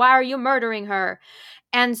 sir. Why are you murdering her?"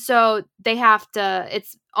 And so they have to,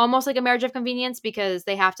 it's almost like a marriage of convenience because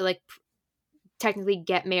they have to like technically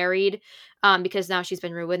get married because now she's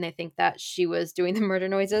been ruined. They think that she was doing the murder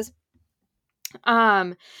noises.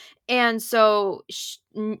 And so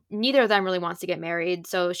neither of them really wants to get married.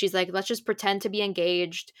 So she's like, let's just pretend to be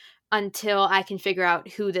engaged until I can figure out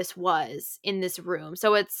who this was in this room.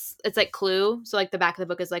 So it's like Clue. So like the back of the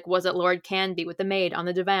book is like, was it Lord Canby with the maid on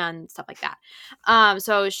the divan, stuff like that.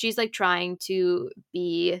 So she's like trying to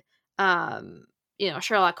be,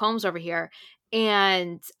 Sherlock Holmes over here.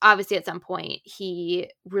 And obviously at some point he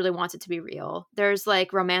really wants it to be real. There's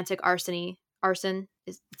like romantic arson.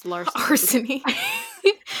 It's larceny. Arsony.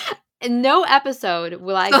 In no episode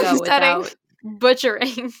will I go without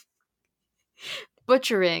butchering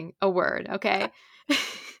a word, okay?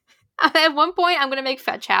 At one point, I'm going to make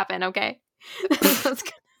fetch happen, okay?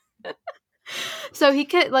 So he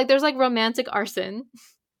could, like, there's, like, romantic arson.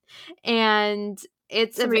 And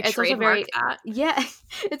it's also very, yeah,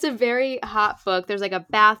 it's a very hot book. There's, like, a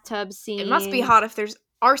bathtub scene. It must be hot if there's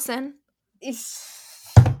arson. He's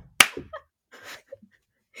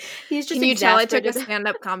just Can you tell I took a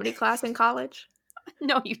stand-up comedy class in college?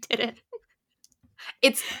 No, you didn't.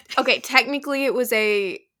 It's okay. Technically, it was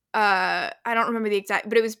a I don't remember the exact,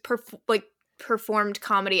 but it was performed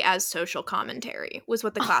comedy as social commentary was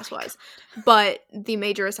what the class was. But the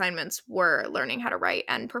major assignments were learning how to write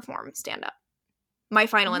and perform stand-up. My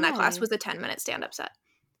final in that class Nice. was a 10-minute stand-up set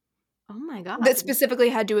Oh my that god. specifically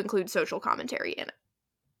had to include social commentary in it.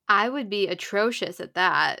 I would be atrocious at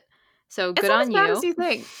that. So It's good not as on bad as you. you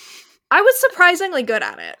think. I was surprisingly good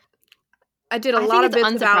at it. I did a I lot think of it's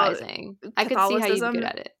bits about unsurprising. I could see how you'd be good Catholicism,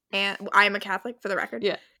 at it. and I am a Catholic, for the record.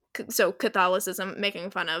 Yeah. So Catholicism, making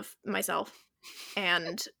fun of myself.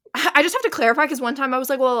 And I just have to clarify, because one time I was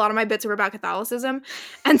like, well, a lot of my bits are about Catholicism.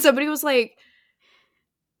 And somebody was like,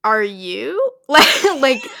 are you? Like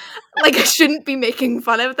I shouldn't be making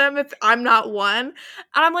fun of them if I'm not one. And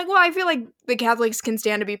I'm like, well, I feel like the Catholics can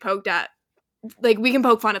stand to be poked at. Like, we can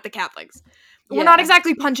poke fun at the Catholics. We're not Yeah.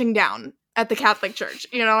 exactly punching down at the Catholic Church,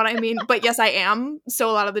 you know what I mean? But yes, I am. So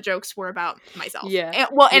a lot of the jokes were about myself. Yeah. And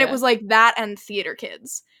it Yeah. was like that and theater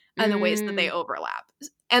kids and the ways that they Mm. overlap.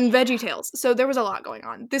 And Veggie Tales. So there was a lot going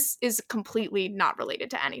on. This is completely not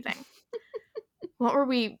related to anything. What were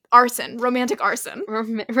we? Arson. Romantic arson.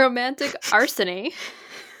 Romantic arsony.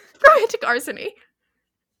 Romantic arsony.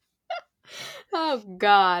 Oh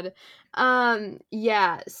god.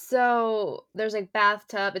 Yeah, so there's like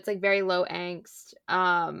bathtub, it's like very low angst.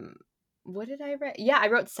 What did I write? Yeah, I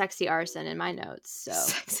wrote sexy arson in my notes. So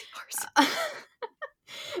Sexy arson.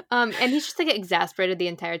 and he's just like exasperated the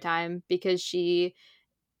entire time because she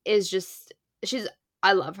is just she's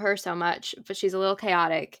I love her so much, but she's a little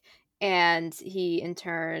chaotic, and he in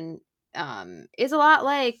turn is a lot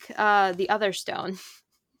like the other stone.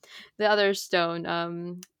 The other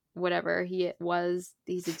stone, whatever he was,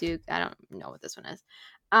 he's a duke. I don't know what this one is.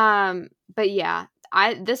 But yeah,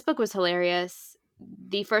 this book was hilarious.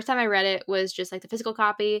 The first time I read it was just like the physical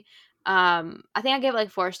copy. I think I gave it like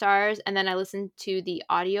 4 stars, and then I listened to the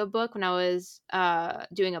audiobook when I was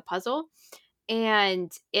doing a puzzle,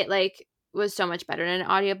 and it like was so much better than an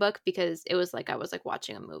audiobook because it was like I was like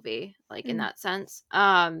watching a movie, like in that sense.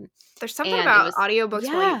 There's something And it about was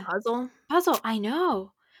audiobooks while you yeah, puzzle. I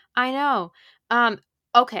know. I know.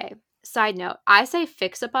 Okay, side note. I say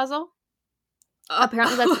fix a puzzle.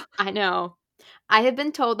 Apparently that's I know. I have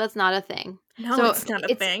been told that's not a thing. No, So it's not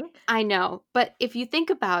a it's thing. I know, but if you think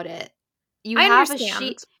about it, I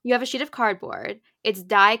understand. you have a sheet of cardboard. It's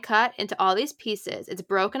die cut into all these pieces. It's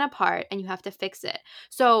broken apart and you have to fix it.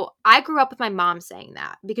 So I grew up with my mom saying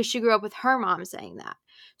that because she grew up with her mom saying that.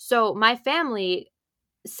 So my family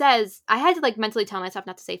says I had to like mentally tell myself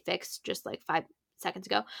not to say fix just like 5 seconds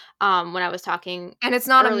ago when I was talking And it's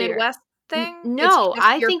not a earlier. Midwest thing? It's No, just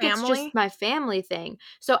I your think it's just family? my family thing.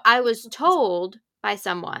 So I was told by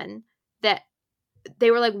someone that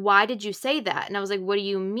they were like, why did you say that? And I was like, what do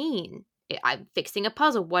you mean? I'm fixing a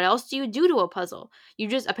puzzle. What else do you do to a puzzle? You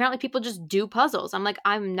just apparently people just do puzzles. I'm like,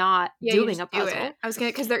 I'm not Yeah, you doing just a do puzzle. it. I was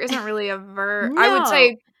gonna, because there isn't really a verb. I would No,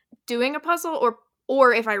 say doing a puzzle,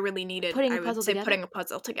 or if I really needed, putting I a would puzzle say together. putting a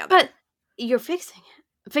puzzle together. But you're fixing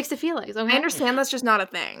it. Fix the feelings, okay? I understand that's just not a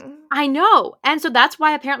thing. I know. And so that's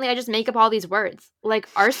why apparently I just make up all these words like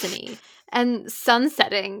arsony and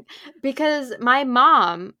sunsetting because my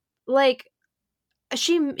mom like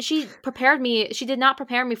she prepared me, she did not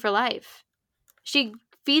prepare me for life. She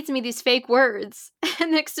feeds me these fake words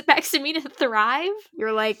and expects me to thrive.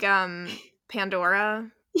 You're like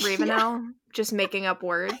Pandora, Yeah. Ravenel, just making up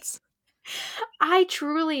words. I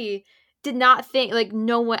truly did not think like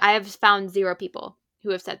no one I have found 0 people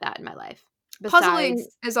who have said that in my life. Puzzling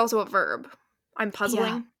Besides is also a verb. I'm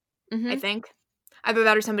puzzling, I think. Either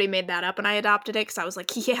that or somebody made that up and I adopted it because I was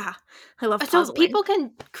like, yeah, I love puzzling. So people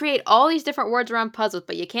can create all these different words around puzzles,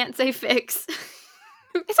 but you can't say fix.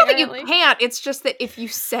 It's not that you can't. It's just that if you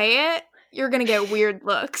say it, you're going to get weird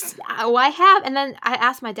looks. Oh, I have. And then I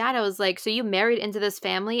asked my dad, I was like, so you married into this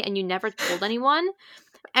family and you never told anyone?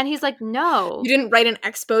 And he's like, no. You didn't write an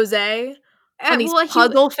expose on these Well,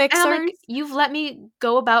 puzzle and fixers? I'm like, you've let me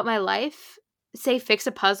go about my life, say fix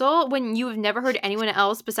a puzzle, when you've never heard anyone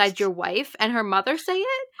else besides your wife and her mother say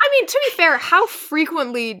it? I mean, to be fair, how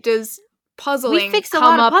frequently does puzzling fix a come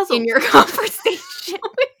lot of up puzzles. in your conversation?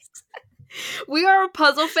 We are a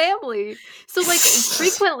puzzle family. So, like,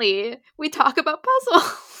 frequently we talk about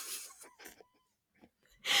puzzles.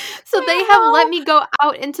 So they have let me go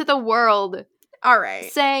out into the world. All right.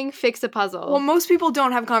 Saying fix a puzzle. Well, most people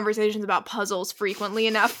don't have conversations about puzzles frequently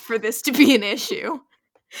enough for this to be an issue.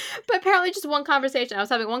 But apparently just one conversation. I was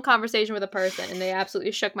having one conversation with a person and they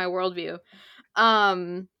absolutely shook my worldview.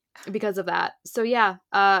 Because of that. So yeah,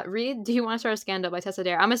 Reed, do you want to start a Scandal by Tessa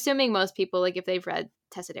Dare? I'm assuming most people, like if they've read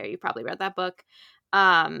Tessa Dare, you probably read that book.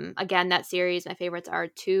 Again, that series, my favorites are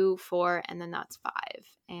 2, 4, and then that's 5.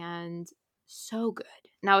 And so good.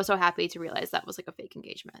 And I was so happy to realize that was like a fake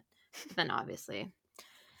engagement. But then obviously,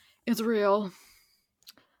 it's real.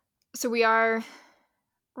 So we are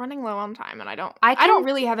running low on time, and I don't I I don't can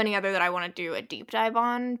really have any other that I wanna do a deep dive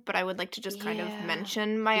on, but I would like to just kind of Yeah.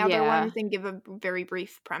 mention my other Yeah. ones and give a very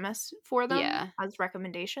brief premise for them Yeah. as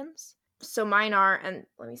recommendations. So mine are, and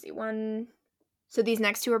let me see, one so these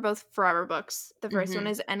next 2 are both forever books. The first one Mhm.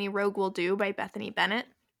 is Any Rogue Will Do by Bethany Bennett.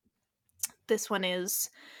 This one is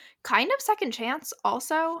kind of second chance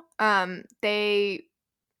also. They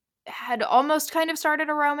had almost kind of started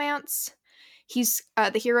a romance. He's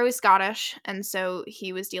the hero is Scottish, and so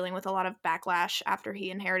he was dealing with a lot of backlash after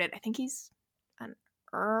he inherited. I think he's an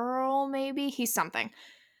earl, maybe he's something.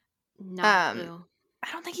 Not a Um, clue.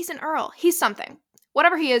 I don't think he's an earl. He's something.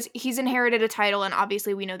 Whatever he is, he's inherited a title, and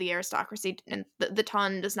obviously we know the aristocracy and the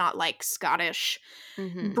ton does not like Scottish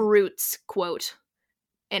Mhm. brutes. Quote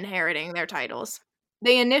inheriting their titles.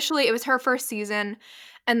 They initially it was her first season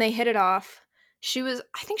and they hit it off. She was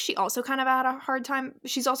I think she also kind of had a hard time.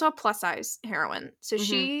 She's also a plus size heroine. So Mhm.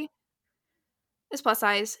 she is plus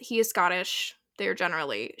size, he is Scottish. They're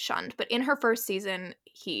generally shunned. But in her first season,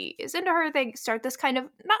 he is into her. They start this kind of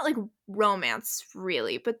not like romance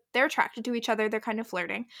really, but they're attracted to each other. They're kind of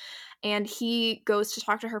flirting. And he goes to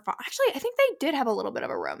talk to her father. Actually, I think they did have a little bit of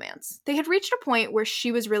a romance. They had reached a point where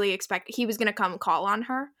she was really he was going to come call on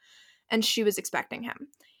her and she was expecting him.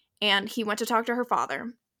 And he went to talk to her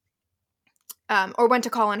father, or went to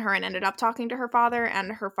call on her and ended up talking to her father.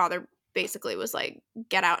 And her father basically was like,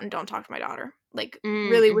 "Get out and don't talk to my daughter." Like,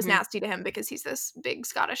 really was Mhm. nasty to him because he's this big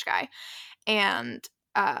Scottish guy. And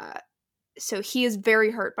uh, so he is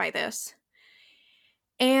very hurt by this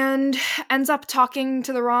and ends up talking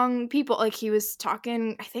to the wrong people. Like, he was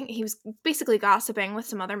talking, I think he was basically gossiping with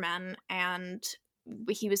some other men, and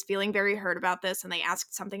he was feeling very hurt about this. And they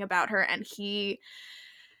asked something about her, and he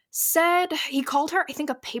called her, I think,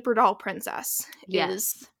 a paper doll princess is,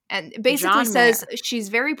 Yes. and basically John says Mayer. she's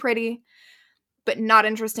very pretty, but not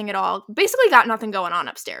interesting at all. Basically got nothing going on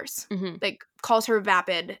upstairs. Mhm. Like, calls her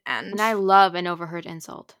vapid And and I love an overheard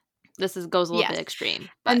insult. This goes a little yes. bit extreme,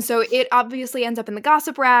 And but so it obviously ends up in the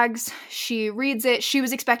gossip rags. She reads it. She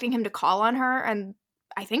was expecting him to call on her and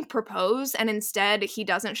I think propose, and instead he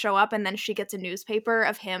doesn't show up, and then she gets a newspaper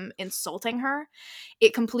of him insulting her.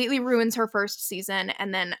 It completely ruins her first season,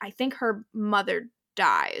 and then I think her mother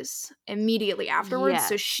dies immediately afterwards.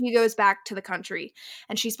 So yes. she goes back to the country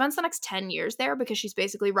and she spends the next 10 years there because she's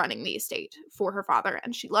basically running the estate for her father,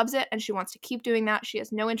 and she loves it and she wants to keep doing that. She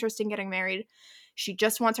has no interest in getting married. She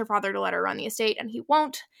just wants her father to let her run the estate, and he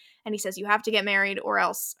won't. And he says, "You have to get married, or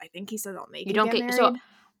else," I think he says, "I'll make You you don't get get so married."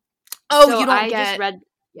 Oh, so you don't I just get read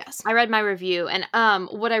yes. I read my review, and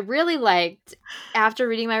what I really liked after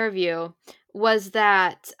reading my review was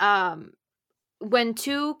that when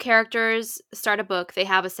two characters start a book, they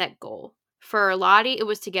have a set goal. For Lottie, it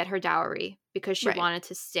was to get her dowry because she Right. wanted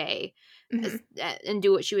to stay Mhm. and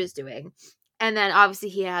do what she was doing. And then obviously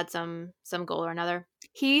he had some goal or another.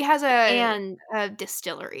 He has a And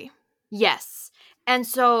distillery. yes. And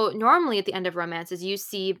so normally at the end of romances, you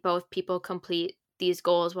see both people complete these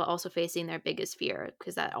goals while also facing their biggest fear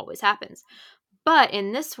because that always happens. But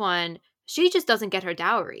in this one, she just doesn't get her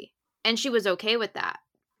dowry. And she was okay with that.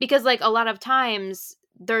 Because like a lot of times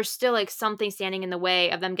there's still like something standing in the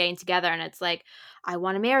way of them getting together, and it's like, I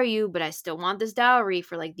want to marry you, but I still want this dowry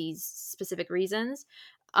for like these specific reasons.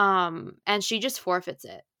 And she just forfeits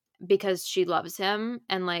it because she loves him,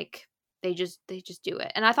 and like they just do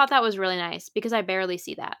it. And I thought that was really nice because I barely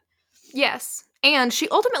see that. Yes. And she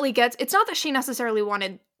ultimately gets it's not that she necessarily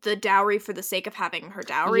wanted the dowry for the sake of having her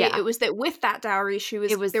dowry. Yeah. It was that with that dowry, It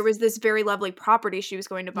there was was this very lovely property she was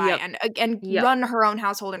going to buy yep. and Yep. run her own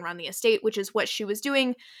household and run the estate, which is what she was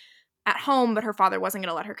doing at home, but her father wasn't going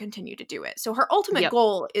to let her continue to do it. So her ultimate Yep.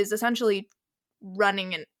 goal is essentially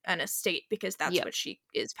running an estate because that's Yep. what she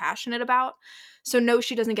is passionate about. So no,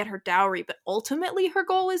 she doesn't get her dowry, but ultimately her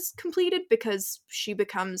goal is completed because she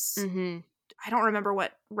becomes, Mhm. I don't remember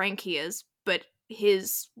what rank he is, but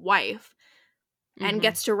his wife, and Mhm.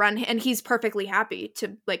 gets to run, and he's perfectly happy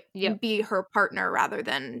to like Yep. be her partner rather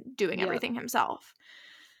than doing Yep. everything himself.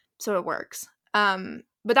 So it works.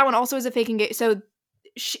 But that one also is a fake engagement. So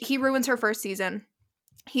he ruins her first season.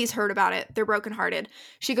 He's heard about it. They're brokenhearted.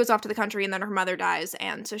 She goes off to the country, and then her mother dies,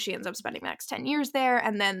 and so she ends up spending the next 10 years there,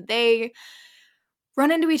 and then they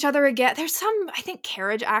run into each other again. There's some, I think,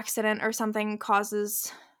 carriage accident or something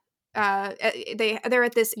causes they're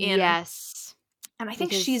at this inn, Yes. and I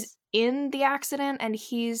think she's Because in the accident and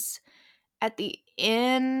he's at the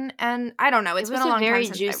inn, and I don't know. it It's been was a a long time very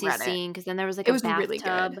since I've juicy read it. scene because then there was, like, It a was really good.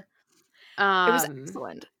 bathtub, It was um,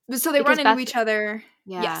 excellent. So they run because into each other.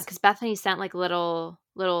 yeah, Yes. because Bethany sent, like, little,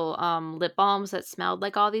 lip balms that smelled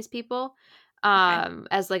like all these people, Okay.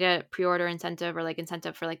 as, like, a pre-order incentive or, like,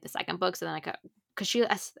 incentive for, like, the second book, so then I could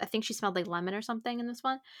because I think she smelled like lemon or something in this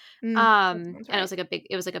one. That sounds And right.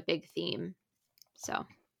 it was like a big theme. So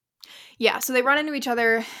Yeah, so they run into each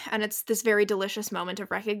other, and it's this very delicious moment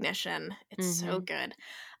of recognition. It's so good.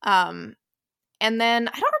 And then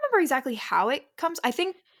I don't remember exactly how it comes. I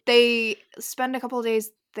think they spend a couple of days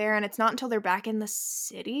there, and it's not until they're back in the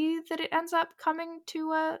city that it ends up coming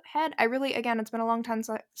to a head. Again, it's been a long time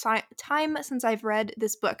since I've read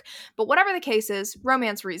this book. But whatever the case is,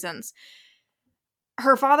 romance reasons.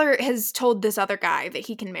 Her father has told this other guy that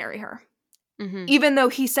he can marry her. Even though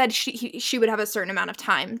he said she would have a certain amount of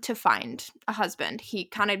time to find a husband, he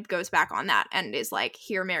kind of goes back on that and is like,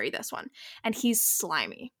 here, marry this one. And he's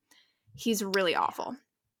slimy. He's really awful.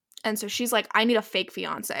 And so she's like, I need a fake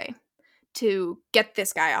fiance to get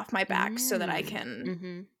this guy off my back so that I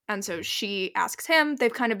can. And so she asks him.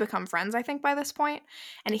 They've kind of become friends, I think, by this point.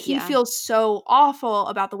 And he feels so awful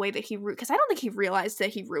about the way that because I don't think he realized that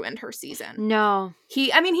he ruined her season. No.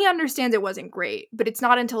 He understands it wasn't great, but it's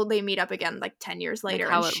not until they meet up again like 10 years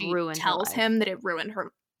later and she tells him that it ruined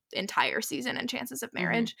her entire season and chances of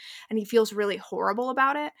marriage. And he feels really horrible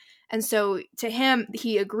about it. And so to him,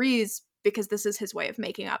 he agrees because this is his way of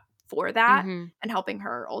making up for that and helping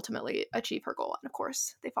her ultimately achieve her goal. And of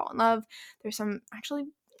course, they fall in love. There's some actually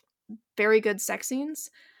very good sex scenes.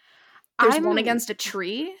 There's one against a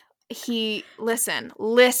tree. Listen,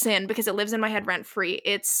 because it lives in my head rent free.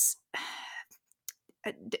 It's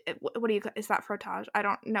what do you, is that frottage? I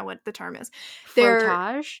don't know what the term is.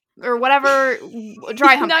 Frottage? Or whatever,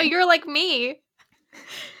 dry humping. No, you're like me.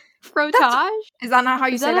 Frottage? Is that not how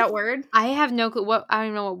you say that word? I have no clue. I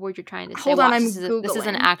don't know what word you're trying to say. Hold on, I'm Googling. This is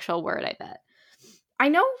an actual word, I bet. I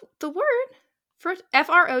know the word.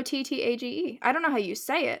 Frottage. I don't know how you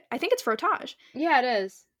say it. I think it's frottage. Yeah, it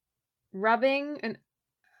is. Rubbing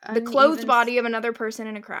the clothed body of another person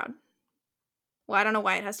in a crowd. Well, I don't know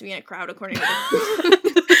why it has to be in a crowd according to this.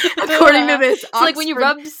 It's like when you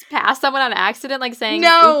rub past someone on accident, like saying,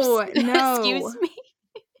 no, excuse me.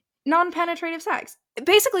 Non-penetrative sex.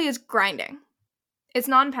 Basically, it's grinding. It's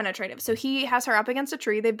non-penetrative. So he has her up against a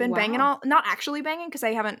tree. They've been banging not actually banging because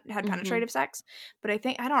they haven't had penetrative sex. But I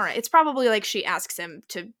don't know. It's probably like she asks him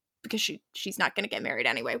to, because she's not going to get married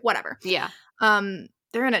anyway. Whatever. Yeah.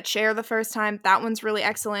 They're in a chair the first time. That one's really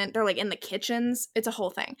excellent. They're like in the kitchens. It's a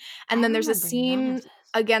whole thing. And then there's a scene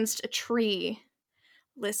against a tree.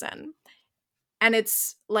 Listen. And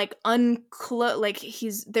it's like like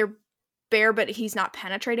they're bare, but he's not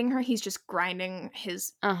penetrating her. He's just grinding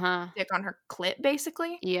his dick on her clit,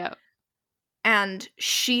 basically. Yeah. And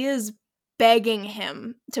she is begging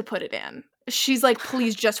him to put it in. She's like,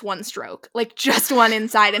 please, just one stroke. Like, just one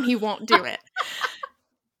inside, and he won't do it.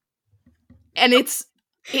 And it's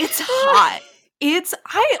hot.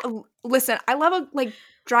 Listen, I love a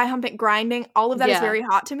dry humping, grinding. All of that is very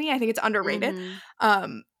hot to me. I think it's underrated.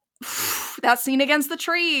 That scene against the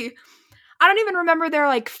tree. I don't even remember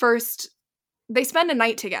their first. They spend a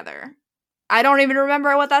night together. I don't even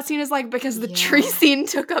remember what that scene is like because the tree scene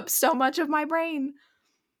took up so much of my brain.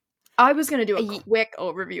 I was going to do a quick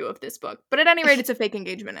overview of this book, but at any rate, it's a fake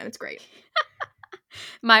engagement and it's great.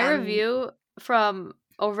 My review from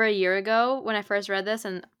over a year ago when I first read this,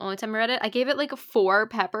 and only time I read it, I gave it 4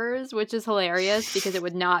 peppers, which is hilarious because it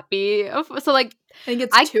would not be. So I think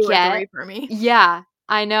it's 2 or 3 for me. Yeah,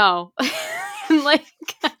 I know. I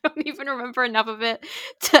don't even remember enough of it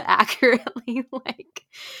to accurately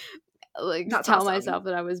tell myself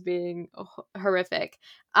that I was being horrific.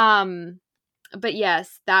 But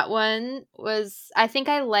yes, that one was. I think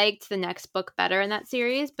I liked the next book better in that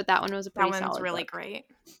series, but that one was a pretty solid. That one's really great.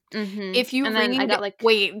 If you read,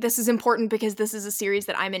 wait, this is important because this is a series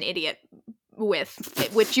that I'm an idiot with,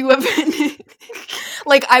 which you have.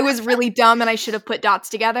 I was really dumb and I should have put dots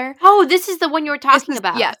together. Oh, this is the one you were talking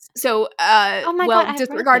about. Yes. So, God,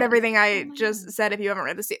 disregard everything I just said if you haven't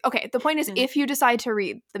read this. Okay, the point is, if you decide to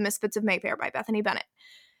read The Misfits of Mayfair by Bethany Bennett,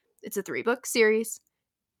 it's a 3-book series.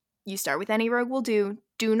 You start with Any Rogue Will Do.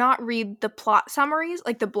 Do not read the plot summaries,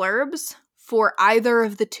 the blurbs, for either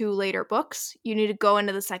of the 2 later books. You need to go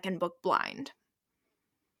into the second book blind.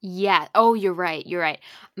 Yeah. Oh, you're right.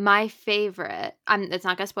 My favorite, it's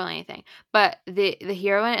not gonna spoil anything, but the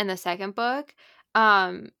heroine in the second book,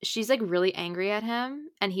 she's really angry at him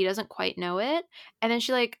and he doesn't quite know it, and then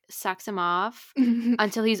she sucks him off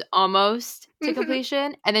until he's almost to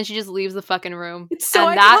completion, and then she just leaves the fucking room. It's so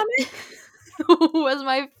and iconic. That was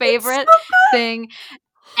my favorite thing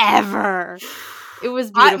ever. It was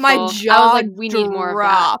beautiful. My jaw I was we need more of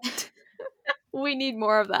that. We need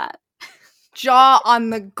more of that. Jaw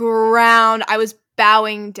on the ground. I was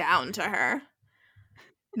bowing down to her.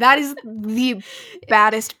 That is the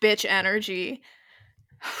baddest bitch energy.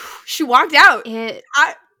 She walked out. It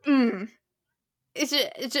I mm, it's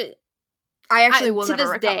just I actually will to never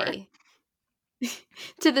this recover. day.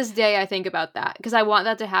 To this day, I think about that because I want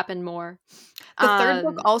that to happen more. The third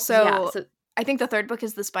book Yeah. also, So, I think the third book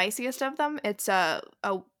is the spiciest of them. It's a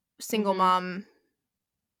single mhm. mom.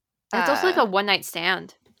 And it's also like a one night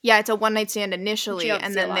stand, Yeah, it's a one night stand which you initially, don't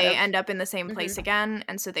and see a then lot they of. end up in the same place Mhm. again,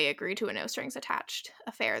 and so they agree to a no strings attached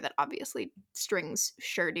affair that obviously strings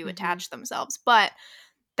sure do Mhm. attach themselves. But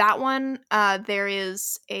that one, there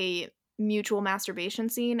is a mutual masturbation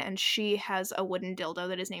scene, and she has a wooden dildo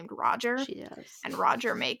that is named Roger, She does. and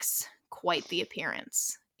Roger makes quite the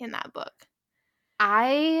appearance in that book.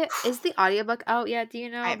 Is the audiobook out yet? Do you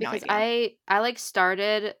I know? have no Because idea. I like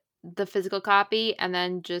started the physical copy and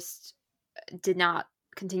then just did not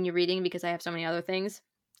continue reading because I have so many other things.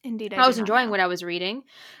 Indeed, I I do was not enjoying know. what I was reading,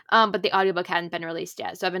 but the audiobook hadn't been released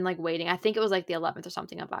yet. So I've been like waiting. I think it was like the 11th or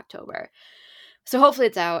something of October. So hopefully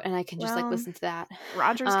it's out and I can just like Well, listen to that.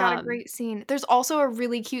 Roger's got a Um, great scene. There's also a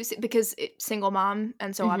really cute because single mom,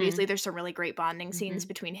 and so obviously mhm, there's some really great bonding scenes mhm.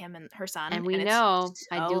 between him and her son, And we and it's know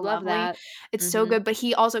I so do love lovely. that. It's so Mhm. good, but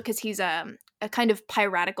he also because he's a kind of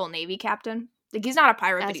piratical navy captain. Like he's not a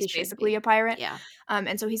pirate, but As he's he should basically be. a pirate. Yeah.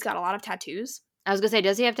 And so he's got a lot of tattoos. I was gonna say,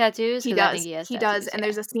 does he have tattoos? He Because I think does. he has He does, tattoos. and Yeah.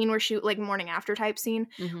 there's a scene where she like morning after type scene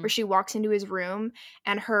where Mhm. she walks into his room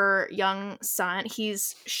and her young son,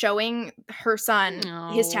 he's showing her son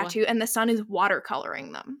his Oh. tattoo and the son is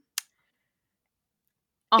watercoloring them.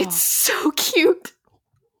 It's Oh. so cute.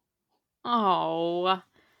 Oh.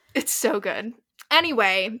 It's so good.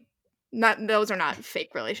 Anyway, not those are not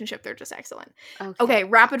fake relationship, they're just excellent. Okay, Okay.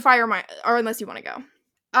 rapid fire my or unless you want to go.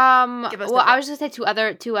 Give us Well, the I book. was gonna say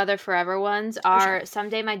two other forever ones Oh, sure. are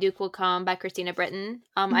Someday My Duke Will Come by Christina Britton.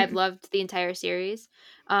 I've Mhm. loved the entire series.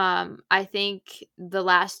 I think the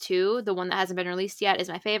last two, the one that hasn't been released yet, is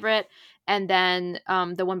my favorite, and then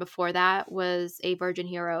the one before that was A Virgin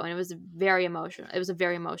Hero, and it was very emotional. It was a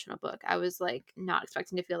very emotional book. I was like not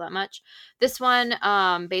expecting to feel that much. This one,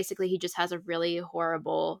 basically, he just has a really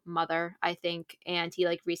horrible mother, I think, and he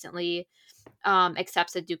like recently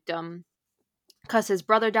accepts a dukedom because his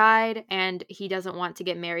brother died and he doesn't want to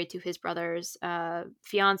get married to his brother's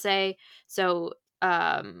fiance. So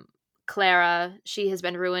Clara, she has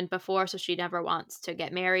been ruined before, so she never wants to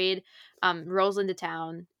get married. Rolls into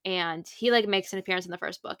town and he like makes an appearance in the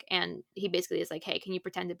first book, and he basically is like, "Hey, can you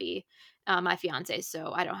pretend to be my fiance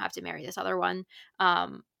so I don't have to marry this other one?"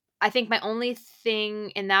 I think my only thing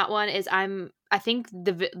in that one is I think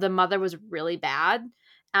the mother was really bad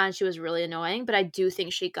and she was really annoying, but I do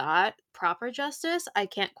think she got proper justice. I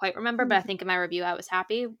can't quite remember, but I think in my review I was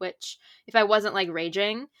happy, which if I wasn't like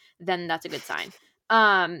raging, then that's a good sign.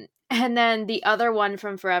 And then the other one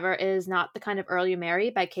from Forever is Not the Kind of Earl You Marry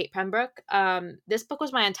by Kate Pembroke. This book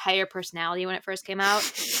was my entire personality when it first came out.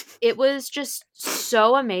 It was just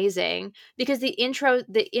so amazing because the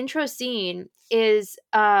intro scene is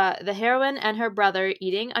the heroine and her brother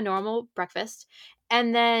eating a normal breakfast,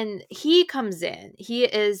 and then he comes in. He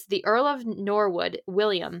is the Earl of Norwood,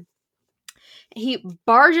 William. He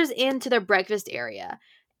barges into their breakfast area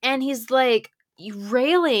and he's like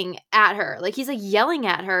railing at her. Like he's like yelling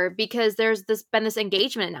at her because there's this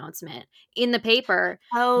engagement announcement in the paper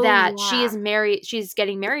Oh that she yeah. is married, she's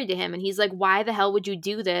getting married to him, and he's like, "Why the hell would you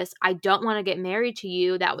do this? I don't want to get married to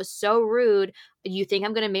you. That was so rude. You think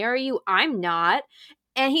I'm going to marry you? I'm not."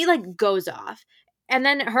 And he like goes off. And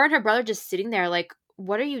then her and her brother just sitting there like,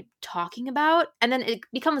 "What are you talking about?" And then it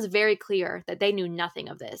becomes very clear that they knew nothing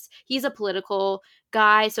of this. He's a political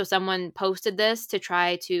guy, so someone posted this to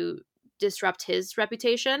try to disrupt his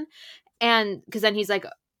reputation. And because then he's like,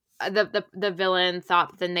 the villain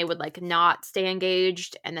thought that then they would like not stay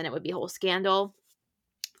engaged, and then it would be a whole scandal.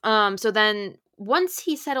 So then once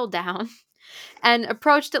he settled down and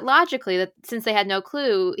approached it logically, that since they had no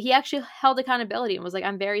clue, he actually held accountability and was like,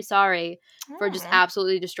 "I'm very sorry for just Oh.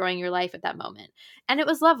 absolutely destroying your life at that moment." And it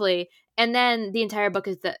was lovely. And then the entire book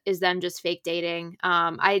is them just fake dating.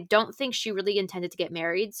 I don't think she really intended to get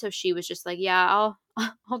married, so she was just like, "Yeah, I'll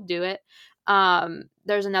I'll do it."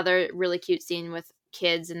 There's another really cute scene with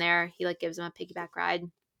kids in there. He like gives them a piggyback ride.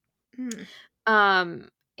 Hmm. Um,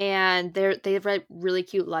 and they've read really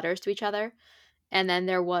cute letters to each other. And then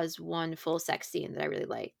there was one full sex scene that I really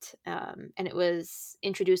liked. And it was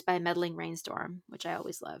introduced by a meddling rainstorm, which I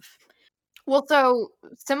always love. Well, so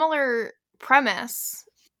similar premise,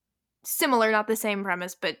 similar, not the same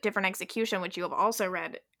premise, but different execution, which you have also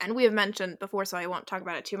read, and we have mentioned before, so I won't talk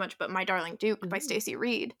about it too much. But My Darling Duke by Ooh. Stacey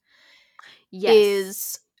Reed Yes.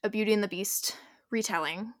 is a Beauty and the Beast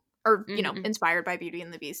retelling, or Hmm. inspired by Beauty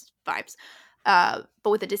and the Beast vibes. but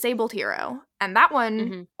with a disabled hero. And that one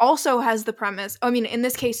Mm-hmm. also has the premise. I mean, in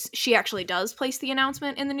this case, she actually does place the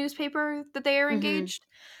announcement in the newspaper that they are Mm-hmm. engaged.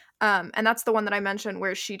 And that's the one that I mentioned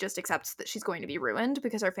where she just accepts that she's going to be ruined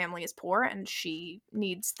because her family is poor and she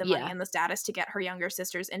needs the money Yeah. and the status to get her younger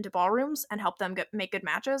sisters into ballrooms and help them make good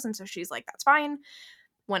matches. And so she's like, that's fine.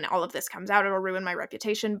 When all of this comes out, it'll ruin my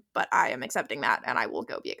reputation, but I am accepting that and I will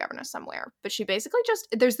go be a governess somewhere. But she basically just,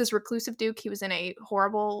 there's this reclusive duke. He was in a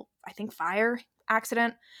horrible, I think, fire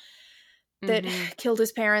accident that Mm-hmm. killed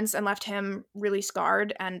his parents and left him really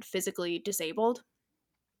scarred and physically disabled.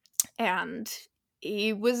 And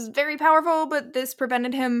he was very powerful, but this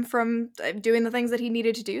prevented him from doing the things that he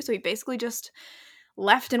needed to do. So he basically just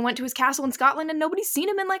left and went to his castle in Scotland, and nobody's seen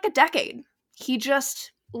him in like a decade. He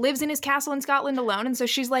just lives in his castle in Scotland alone. And so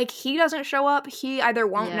she's like, he doesn't show up. He either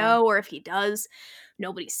won't Yeah. know, or if he does,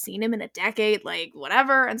 nobody's seen him in a decade, like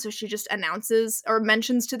whatever. And so she just announces or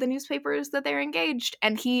mentions to the newspapers that they're engaged.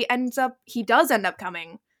 And he does end up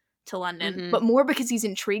coming to London, Mm-hmm. but more because he's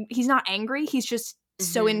intrigued. He's not angry. He's just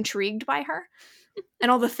so Mm-hmm. intrigued by her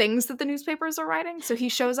and all the things that the newspapers are writing. So he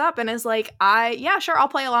shows up and is like, yeah, sure, I'll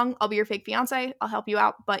play along. I'll be your fake fiance. I'll help you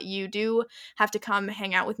out. But you do have to come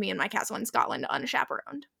hang out with me in my castle in Scotland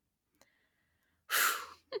unchaperoned.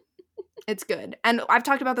 It's good. And I've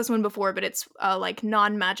talked about this one before, but it's like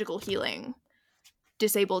non-magical healing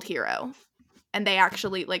disabled hero. And they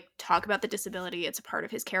actually like talk about the disability. It's a part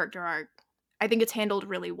of his character arc. I think it's handled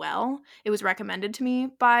really well. It was recommended to me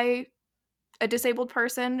by a disabled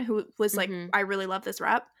person who was like, Mm-hmm. I really love this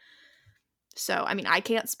rep. So, I mean, I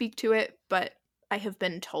can't speak to it, but I have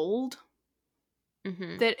been told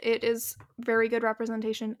Mm-hmm. that it is very good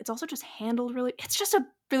representation. It's also just handled really, it's just a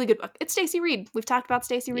really good book. It's Stacey Reid. We've talked about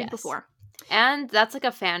Stacey Reid Yes. before. And that's like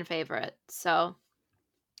a fan favorite. So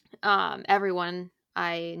everyone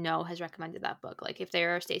I know has recommended that book. Like if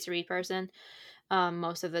they're a Stacey Reid person,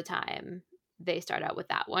 most of the time they start out with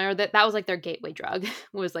that one, or that was like their gateway drug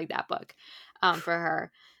was like that book for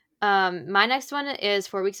her. My next one is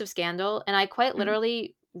 4 Weeks of Scandal, and I quite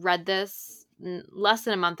literally read this less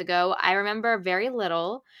than a month ago. I remember very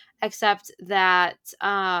little, except that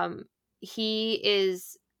he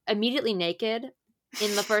is immediately naked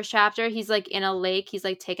in the first chapter. He's like in a lake. He's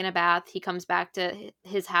like taking a bath. He comes back to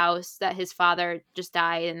his house that his father just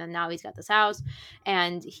died, and then now he's got this house,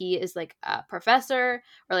 and he is like a professor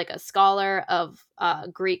or like a scholar of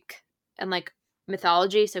Greek and like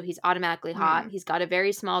mythology, so he's automatically hot. He's got a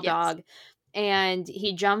very small Yes. dog, and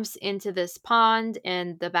he jumps into this pond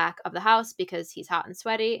in the back of the house because he's hot and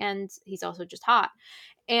sweaty, and he's also just hot.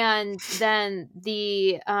 And then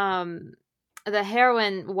the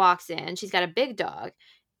heroine walks in. She's got a big dog,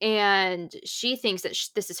 and she thinks that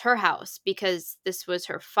this is her house because this was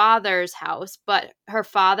her father's house, but her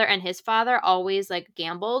father and his father always like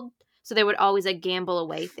gambled, so they would always like gamble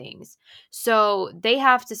away things. So they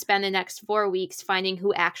have to spend the next 4 weeks finding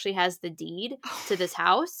who actually has the deed to this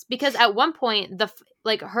house, because at one point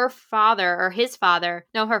her father or his father,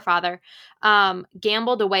 no, her father,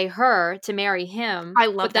 gambled away her to marry him. I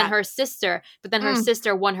love but then that. her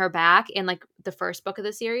sister won her back in like the first book of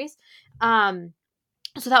the series. So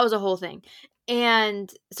that was a whole thing.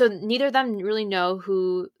 And so neither of them really know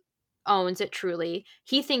who owns it truly.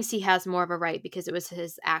 He thinks he has more of a right because it was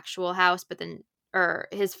his actual house, but then or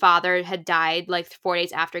his father had died like 4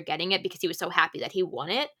 days after getting it because he was so happy that he won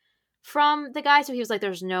it from the guy. So he was like,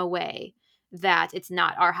 there's no way that it's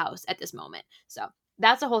not our house at this moment. So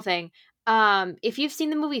that's the whole thing. If you've seen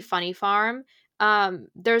the movie Funny Farm,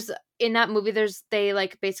 there's in that movie they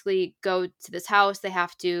like basically go to this house, they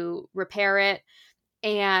have to repair it,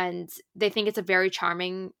 and they think it's a very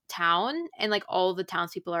charming town, and like all the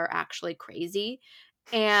townspeople are actually crazy.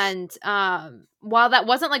 And while that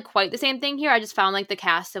wasn't like quite the same thing here, I just found like the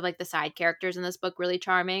cast of like the side characters in this book really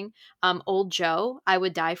charming. Old Joe, I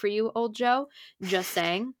would die for you, Old Joe, just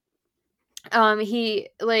saying. He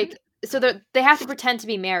like, so they have to pretend to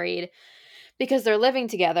be married because they're living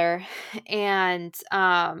together and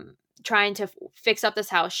trying to fix up this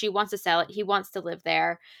house. She wants to sell it, he wants to live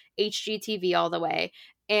there, HGTV all the way.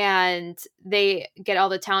 And they get all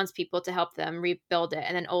the townspeople to help them rebuild it.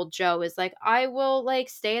 And then Old Joe is like, I will like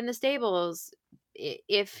stay in the stables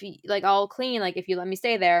if like I'll clean, like if you let me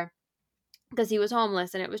stay there, because he was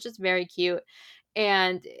homeless. And it was just very cute.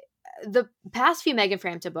 And the past few Megan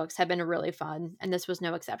Frampton books have been really fun, and this was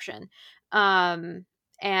no exception.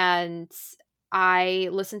 And I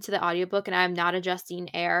listened to the audiobook, and I'm not a Justine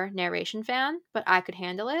Eyre narration fan, but I could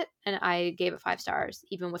handle it, and I gave it 5 stars,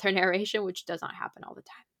 even with her narration, which does not happen all the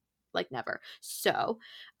time, like never. So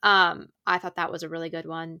I thought that was a really good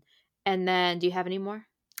one. And then, do you have any more?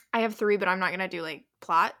 I have 3, but I'm not gonna do like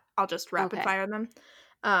plot. I'll just rapid Okay. fire them.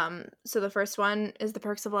 So the first one is The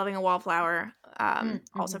Perks of Loving a Wallflower,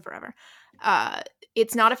 also Mm-hmm. forever.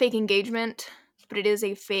 It's not a fake engagement, but it is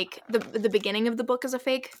a fake. The beginning of the book is a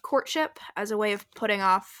fake courtship as a way of putting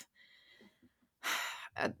off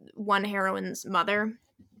one heroine's mother,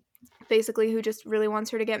 basically, who just really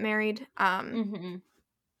wants her to get married. Mm-hmm.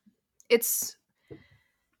 It's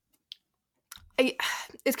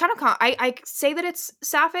it's kind of I say that it's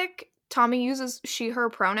sapphic. Tommy uses she her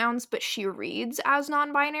pronouns, but she reads as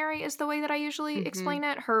non-binary is the way that I usually Mm-hmm. explain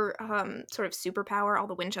it. Her sort of superpower, all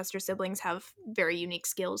the Winchester siblings have very unique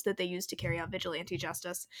skills that they use to carry out vigilante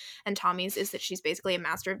justice, and Tommy's is that she's basically a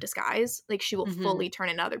master of disguise. Like, she will Mm-hmm. fully turn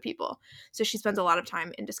into other people. So she spends a lot of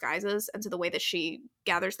time in disguises, and so the way that she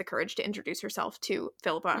gathers the courage to introduce herself to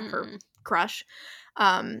Philippa, her Mm. crush,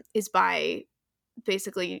 is by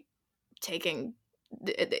basically taking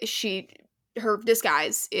her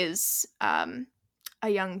disguise is a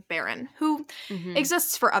young baron who Mm-hmm.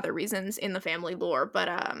 exists for other reasons in the family lore, but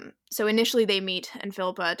so initially they meet and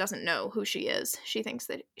Philippa doesn't know who she is. She thinks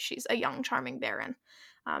that she's a young charming baron,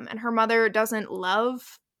 and her mother doesn't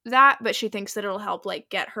love that, but she thinks that it'll help like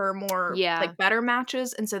get her more Yeah, like better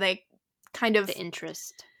matches, and so they kind the of.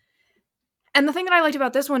 interest. And the thing that I liked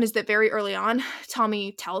about this one is that very early on,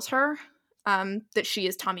 Tommy tells her that she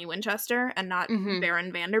is Tommy Winchester and not Mm-hmm.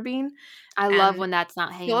 Baron Vanderbean. I love And when that's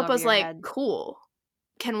not hanging over Philippa's your like, head. cool.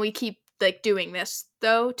 Can we keep like doing this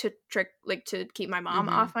though to to keep my mom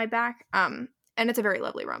Mm-hmm. off my back? And it's a very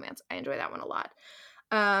lovely romance. I enjoy that one a lot.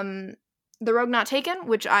 Um, The Rogue Not Taken,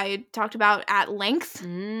 which I talked about at length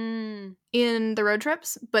Mm. in the road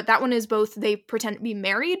trips, but that one is both they pretend to be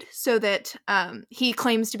married so that he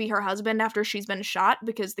claims to be her husband after she's been shot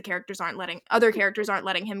because other characters aren't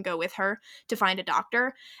letting him go with her to find a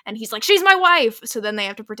doctor, and he's like, she's my wife, so then they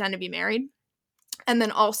have to pretend to be married. And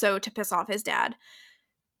then also to piss off his dad,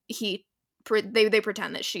 they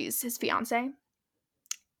pretend that she's his fiance.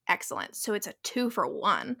 Excellent. So it's a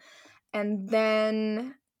 2-for-1. And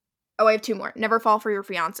then I have 2 more. Never Fall for Your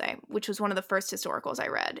Fiance, which was one of the first historicals I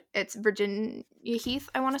read. It's Virginia Heath,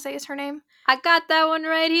 I want to say is her name. I got that one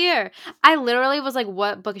right here. I literally was like,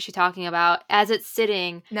 what book is she talking about? As it's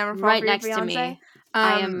sitting Never Fall right for Your next to Fiance. me.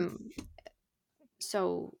 I am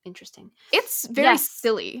so interesting. It's very Yes.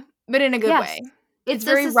 silly, but in a good way. It's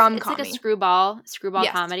very It's like a rom-com-y. screwball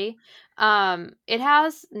Yes. comedy. It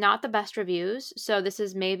has not the best reviews, so this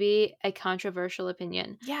is maybe a controversial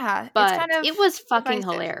opinion. Yeah, it's But kind of it was fucking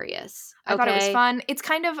divisive. hilarious. I thought it was Okay? fun. It's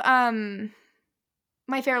kind of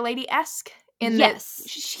My Fair Lady-esque in Yes.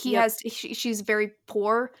 that Yep. she's very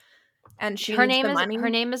poor and she Her needs the name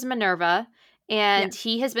money. is Minerva, Yeah. and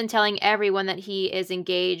he has been telling everyone that he is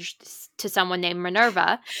engaged to someone named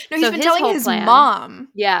Minerva. No, he's So been his telling whole his plan, mom.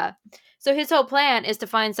 yeah. So his whole plan is to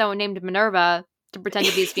find someone named Minerva to pretend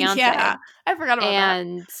to be his fiance. Yeah, I forgot about that.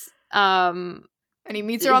 And And he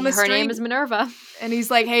meets her on the her street. name is Minerva. And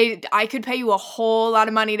he's like, hey, I could pay you a whole lot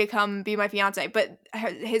of money to come be my fiance. But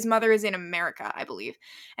his mother is in America, I believe.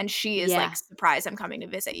 And she is like, surprised I'm coming to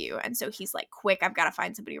visit you. And so he's like, quick, I've got to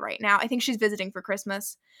find somebody right now. I think she's visiting for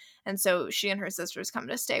Christmas. And so she and her sisters come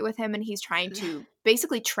to stay with him. And he's trying to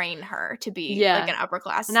basically train her to be like an upper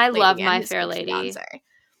class And I lady love and My his Fair good Lady. fiance.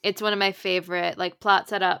 It's one of my favorite like plot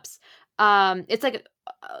setups. It's like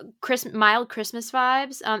mild Christmas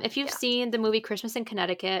vibes. If you've seen the movie Christmas in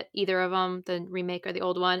Connecticut, either of them, the remake or the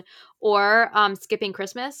old one, or Skipping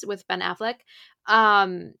Christmas with Ben Affleck,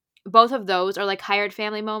 both of those are like hired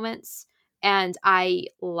family moments, and I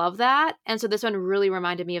love that. And so this one really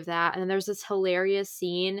reminded me of that. And then there's this hilarious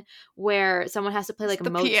scene where someone has to play like The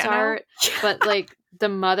Mozart, but like the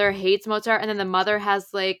mother hates Mozart, and then the mother has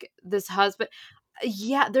like this husband.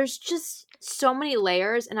 Yeah, there's just so many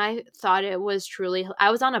layers, and I thought it was truly.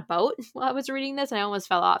 I was on a boat while I was reading this, and I almost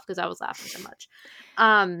fell off because I was laughing so much.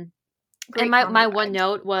 Great and my comedy one vibes.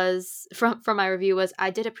 note was from my review was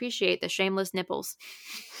I did appreciate the shameless nipples.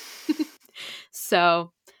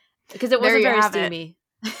 So, because it wasn't very steamy.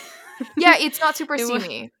 Yeah, it's not super It was-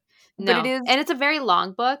 steamy. No, But it is. and it's a very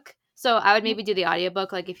long book, so I would maybe do the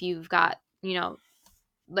audiobook, like if you've got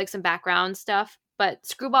like some background stuff. But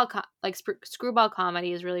screwball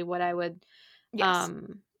comedy is really what I would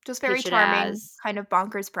Just very pitch it charming, as. kind of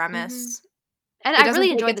bonkers premise. And It I doesn't really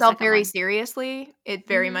take enjoyed the itself second very one. seriously. It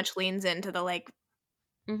very much leans into the like,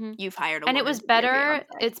 you've hired a And woman it was to be your better. fiance.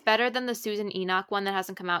 It's better than the Susan Enoch one that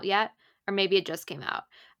hasn't come out yet, or maybe it just came out.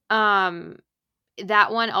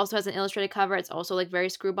 That one also has an illustrated cover. It's also like very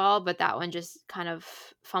screwball, but that one just kind of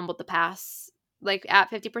fumbled the pass like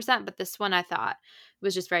at 50%. But this one I thought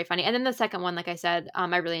was just very funny. And then the second one, like I said,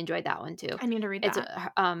 I really enjoyed that one too. I need to read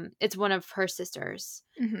that. It's one of her sisters.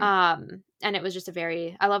 Mm-hmm. And it was just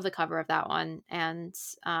I love the cover of that one, and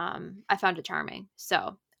I found it charming.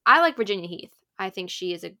 So I like Virginia Heath. I think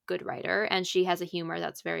she is a good writer, and she has a humor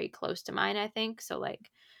that's very close to mine, I think. So like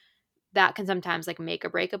that can sometimes like make or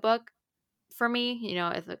break a book for me, you know,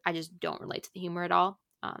 if I just don't relate to the humor at all.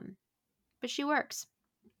 But she works.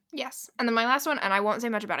 Yes. And then my last one, and I won't say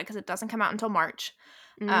much about it because it doesn't come out until March.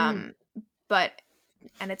 Mm.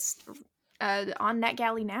 And it's on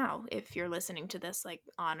NetGalley now if you're listening to this like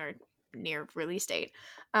on or near release date.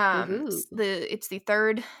 It's the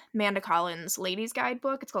third Manda Collins Ladies Guide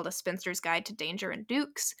book. It's called A Spinster's Guide to Danger and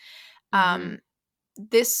Dukes. Mm-hmm.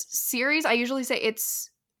 This series, I usually say it's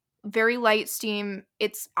very light steam.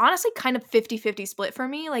 It's honestly kind of 50-50 split for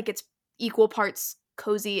me. Like it's equal parts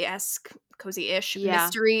cozy-ish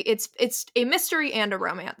mystery. It's a mystery and a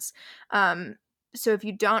romance. So if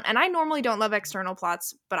you don't, and I normally don't love external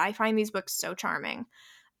plots, but I find these books so charming.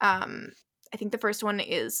 I think the first one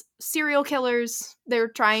is serial killers they're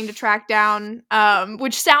trying to track down,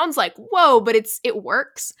 which sounds like whoa, but it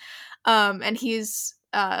works. And he's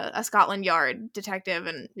a Scotland Yard detective,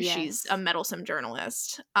 and she's a meddlesome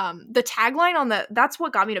journalist. The tagline on that's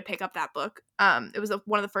what got me to pick up that book. It was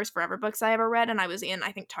one of the first Forever books I ever read, and I was in,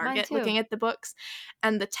 I think, Target looking at the books.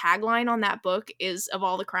 And the tagline on that book is, of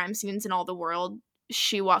all the crime scenes in all the world,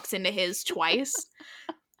 she walks into his twice.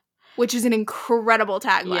 Which is an incredible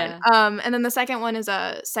tagline. Yeah. And then the second one is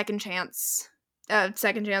a second chance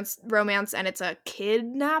romance, and it's a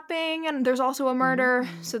kidnapping, and there's also a murder.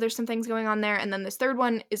 Mm-hmm. So there's some things going on there. And then this third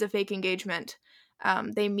one is a fake engagement.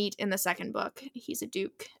 They meet in the second book. He's a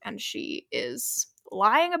duke, and she is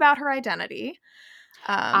lying about her identity.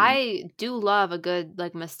 I do love a good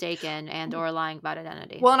like mistaken and or lying about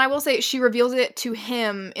identity. Well, and I will say she reveals it to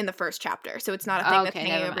him in the first chapter, so it's not a thing that's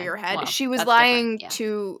hanging over your head. Well, she was lying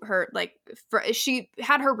to her, like she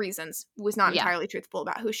had her reasons, was not entirely truthful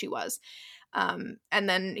about who she was. And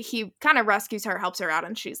then he kind of rescues her, helps her out,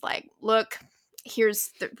 and she's like, "Look, here's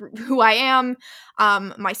who I am.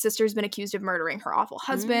 My sister's been accused of murdering her awful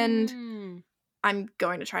husband. I'm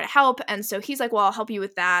going to try to help." And so he's like, "Well, I'll help you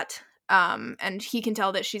with that." And he can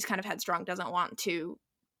tell that she's kind of headstrong, doesn't want to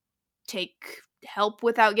take help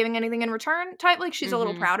without giving anything in return type. Like she's a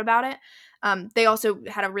little proud about it. They also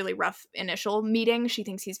had a really rough initial meeting. She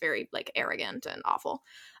thinks he's very like arrogant and awful.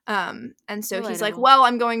 And so he's like, "Well,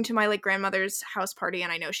 I'm going to my like grandmother's house party,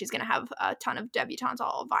 and I know she's going to have a ton of debutantes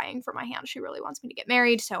all vying for my hand. She really wants me to get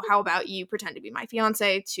married. So how about you pretend to be my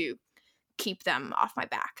fiance to keep them off my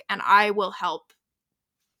back, and I will help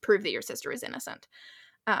prove that your sister is innocent."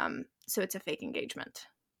 So it's a fake engagement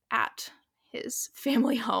at his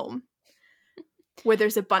family home where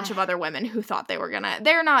there's a bunch of other women who thought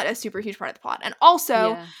they're not a super huge part of the plot. And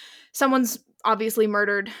also someone's obviously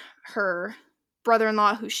murdered her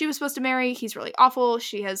brother-in-law who she was supposed to marry. He's really awful.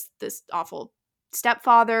 She has this awful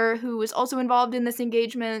stepfather who was also involved in this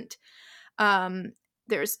engagement.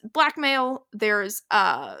 There's blackmail. There's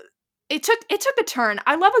It took a turn.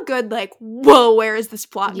 I love a good, like, whoa, where is this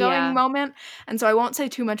plot going moment? And so I won't say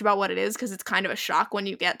too much about what it is because it's kind of a shock when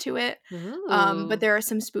you get to it. But there are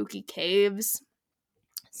some spooky caves,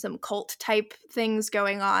 some cult type things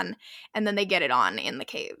going on, and then they get it on in the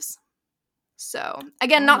caves. So,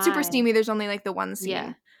 again, not super steamy. There's only, like, the one scene.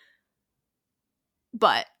 Yeah.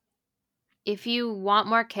 But if you want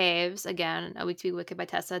more caves, again, A Week to Be Wicked by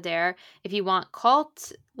Tessa Adair. If you want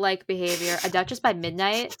cult-like behavior, A Duchess by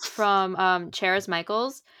Midnight from Charis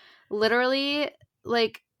Michaels. Literally,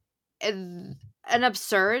 like, an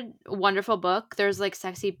absurd, wonderful book. There's, like,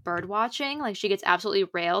 sexy bird watching. Like, she gets absolutely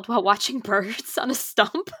railed while watching birds on a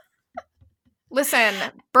stump. Listen,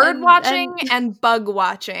 bird watching and bug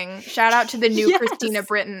watching. Shout out to the new Christina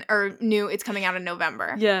Britton, it's coming out in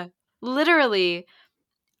November. Yeah. Literally.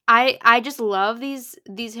 I just love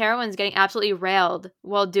these heroines getting absolutely railed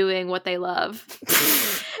while doing what they love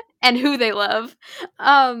and who they love.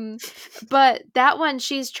 But that one,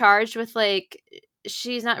 she's charged with like,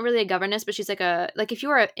 she's not really a governess, but she's like if you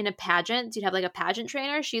were in a pageant, you'd have like a pageant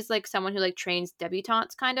trainer. She's like someone who like trains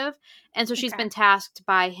debutantes kind of. And so she's been tasked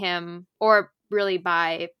by him, or really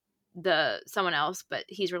by someone else, but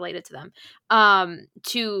he's related to them,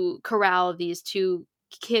 to corral these two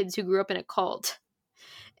kids who grew up in a cult.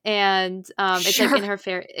 And it's like in her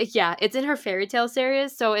it's in her fairy tale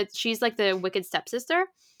series. So she's like the wicked stepsister.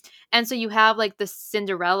 And so you have like the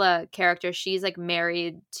Cinderella character. She's like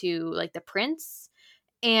married to like the prince.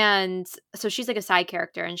 And so she's like a side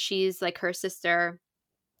character, and she's like her sister,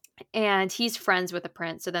 and he's friends with the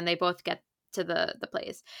prince. So then they both get to the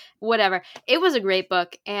place. Whatever. It was a great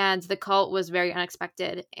book, and the cult was very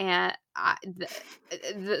unexpected, and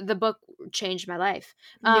the book changed my life.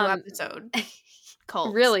 New episode.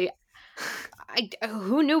 Cults. Really,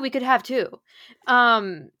 who knew we could have two?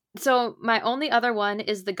 So my only other one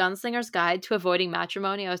is The Gunslinger's Guide to Avoiding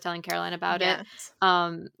Matrimony. I was telling Caroline about it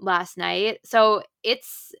last night. So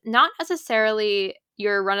it's not necessarily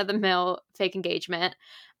your run-of-the-mill fake engagement.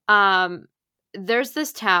 There's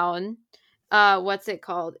this town. What's it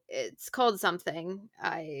called? It's called something.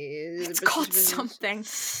 It's called something.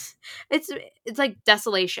 It's like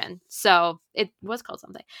Desolation. So it was called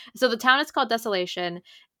something. So the town is called Desolation.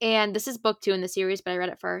 And this is book 2 in the series, but I read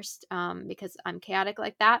it first because I'm chaotic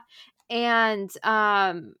like that. And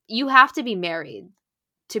you have to be married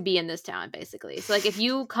to be in this town, basically. So like if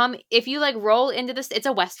you like roll into this, it's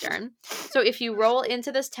a Western. So if you roll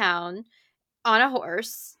into this town on a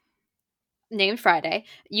horse named Friday,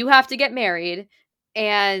 you have to get married.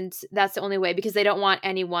 And that's the only way, because they don't want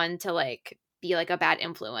anyone to like be like a bad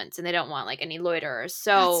influence, and they don't want like any loiterers.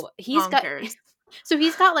 So he's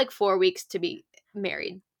got like 4 weeks to be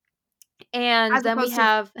married. And as then we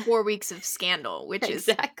have 4 weeks of scandal, which is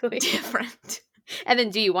different. And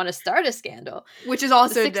then do you want to start a scandal? Which is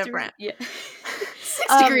also different. Yeah.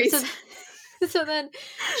 6 degrees. So then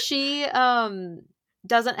she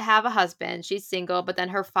doesn't have a husband. She's single, but then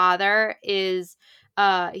her father is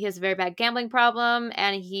he has a very bad gambling problem,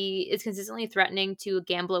 and he is consistently threatening to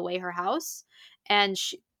gamble away her house. And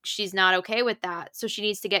she's not okay with that. So she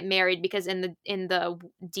needs to get married, because in the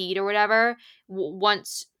deed or whatever,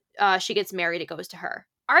 once she gets married, it goes to her.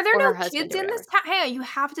 Are there no kids in this town? Hey, you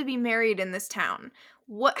have to be married in this town.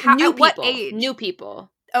 What age? New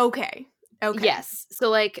people. Okay. Yes. So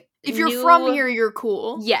like if you're from here, you're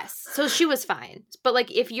cool. Yes. So she was fine. But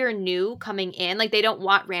like if you're new coming in, like they don't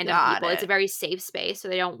want random people. It's a very safe space, so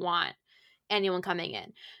they don't want anyone coming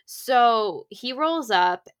in. So he rolls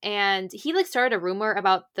up, and he like started a rumor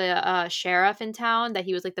about the sheriff in town, that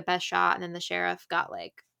he was like the best shot, and then the sheriff got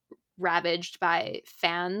like ravaged by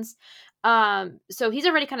fans. So he's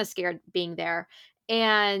already kind of scared being there.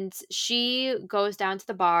 And she goes down to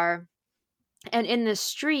the bar, and in the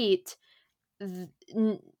street,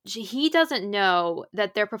 he doesn't know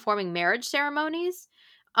that they're performing marriage ceremonies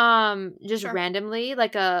just randomly,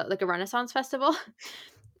 like a Renaissance festival.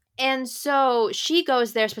 And so she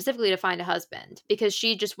goes there specifically to find a husband, because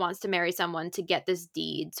she just wants to marry someone to get this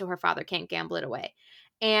deed so her father can't gamble it away.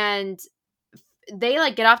 And they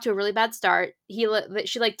like get off to a really bad start. She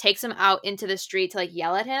like takes him out into the street to like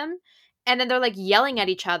yell at him, and then they're like yelling at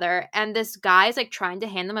each other, and this guy's like trying to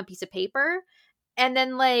hand them a piece of paper, and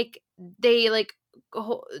then like they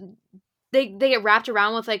get wrapped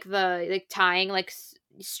around with like the like tying like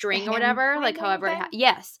string or whatever, like however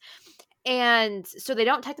yes. And so they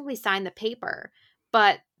don't technically sign the paper,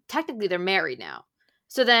 but technically they're married now.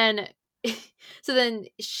 So then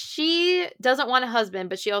she doesn't want a husband,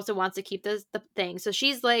 but she also wants to keep the thing. So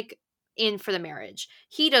she's like in for the marriage.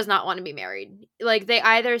 He does not want to be married. Like they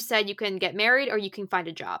either said you can get married or you can find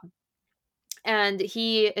a job. And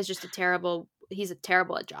he is just he's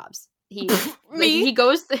terrible at jobs. He he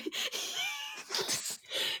goes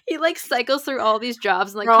he like cycles through all these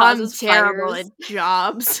jobs and like causes terrible fires. At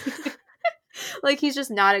jobs. Like he's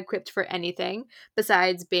just not equipped for anything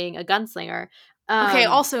besides being a gunslinger. Okay,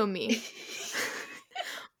 also me.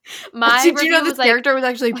 Did you know this character was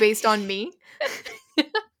actually based on me?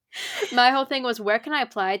 My whole thing was, where can I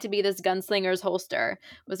apply to be this gunslinger's holster?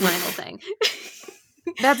 Was my whole thing.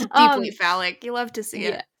 That's deeply phallic. You love to see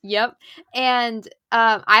it. Yep. And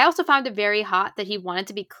I also found it very hot that he wanted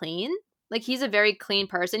to be clean. Like he's a very clean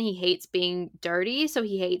person. He hates being dirty, so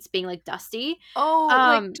he hates being like dusty. Oh,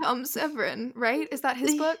 like Tom Severin, right? Is that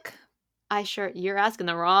his book? You're asking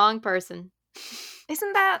the wrong person.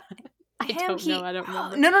 Isn't that him? I don't know. I don't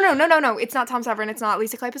remember. No. It's not Tom Severin. It's not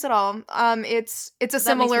Lisa Kleypas at all. It's a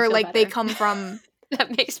similar like better. They come from.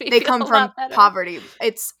 That makes me. They come from poverty.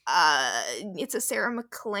 It's a Sarah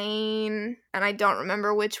McLean, and I don't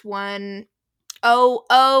remember which one.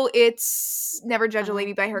 Oh, it's Never Judge a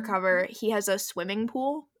Lady by Her Cover. He has a swimming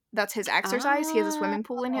pool. That's his exercise. He has a swimming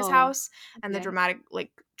pool in his house, and the dramatic like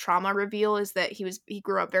trauma reveal is that he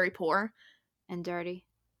grew up very poor and dirty.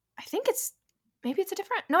 I think maybe it's a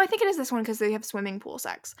different. No, I think it is this one because they have swimming pool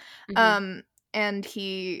sex. And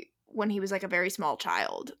when he was like a very small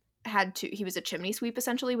child, he was a chimney sweep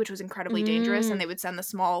essentially, which was incredibly dangerous, and they would send the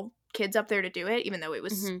small kids up there to do it, even though it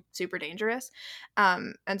was super dangerous.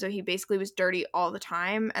 And so he basically was dirty all the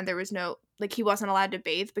time, and there was no, like, he wasn't allowed to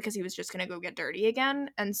bathe because he was just going to go get dirty again.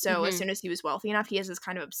 And so as soon as he was wealthy enough, he has this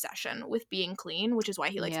kind of obsession with being clean, which is why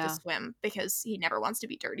he likes to swim, because he never wants to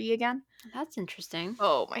be dirty again. That's interesting.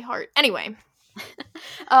 Oh, my heart. Anyway.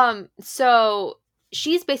 So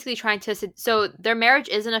she's basically trying to, so their marriage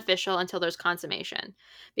isn't official until there's consummation,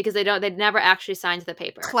 because they never actually signed the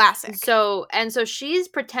paper. Classic. So she's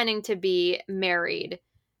pretending to be married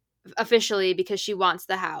officially because she wants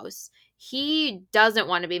the house. He doesn't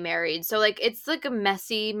want to be married. So like, it's like a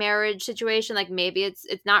messy marriage situation. Like maybe it's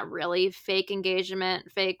not really fake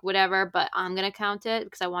engagement, fake whatever, but I'm going to count it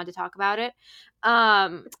because I wanted to talk about it.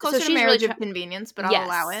 It's closer to marriage of convenience, but I'll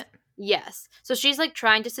allow it. Yes. So she's like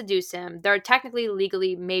trying to seduce him. They're technically,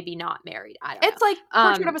 legally, maybe not married. I don't know. It's like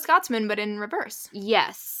Portrait of a Scotsman, but in reverse.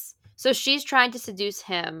 Yes. So she's trying to seduce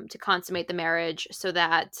him to consummate the marriage so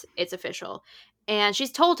that it's official. And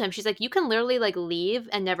she's told him, she's like, you can literally like leave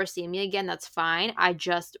and never see me again. That's fine. I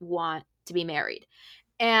just want to be married.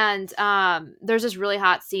 And there's this really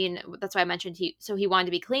hot scene. That's why I mentioned he wanted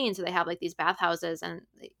to be clean. So they have like these bathhouses, and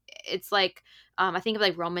it's like, I think of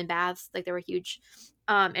like Roman baths, like they were huge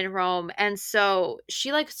in Rome. And so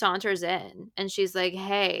she like saunters in and she's like,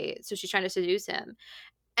 hey, so she's trying to seduce him.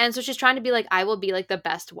 And so she's trying to be like, I will be like the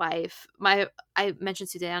best wife. I mentioned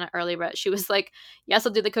Susanna earlier, but she was like, yes,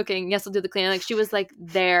 I'll do the cooking. Yes, I'll do the cleaning. Like she was like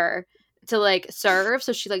there to like serve.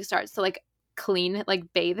 So she like starts to like clean,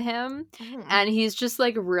 like bathe him. And he's just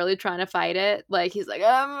like really trying to fight it. Like he's like,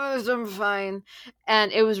 I'm fine.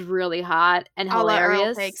 And it was really hot and hilarious.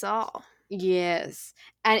 Earl takes all. Yes.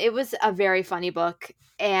 And it was a very funny book.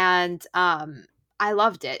 And I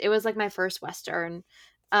loved it. It was like my first Western.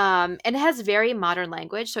 And it has very modern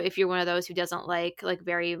language. So if you're one of those who doesn't like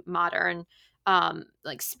very modern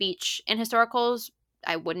like speech in historicals,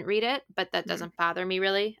 I wouldn't read it, but that doesn't bother me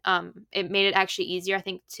really. It made it actually easier, I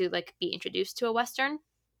think, to like be introduced to a Western,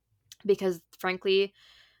 because frankly,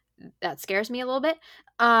 that scares me a little bit.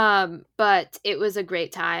 But it was a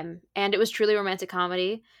great time, and it was truly romantic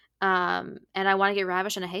comedy. And I want to get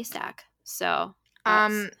ravished in a haystack. So,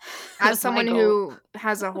 as someone who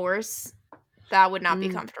has a horse, that would not be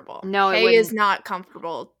comfortable. No, hay is not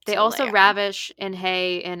comfortable. They also ravish in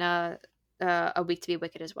hay in a Week to Be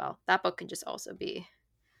Wicked as well. That book can just also be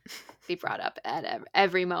brought up at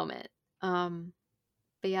every moment.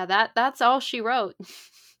 But yeah, that's all she wrote.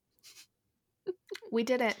 We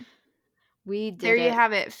did it. There you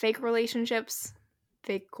have it. Fake relationships,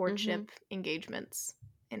 fake courtship, engagements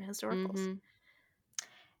in historicals. Mm-hmm.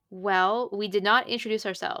 Well, we did not introduce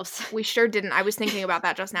ourselves. We sure didn't. I was thinking about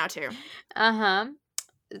that just now too.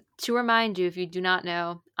 To remind you, if you do not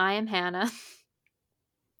know, I am Hannah.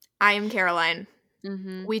 I am Caroline.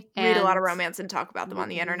 We read a lot of romance and talk about them on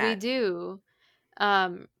the internet. We do.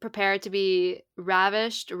 Prepared to be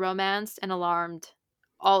ravished, romanced, and alarmed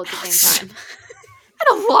all at the same time.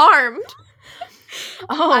 And alarmed?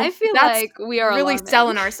 Oh, I feel like we are really alarming.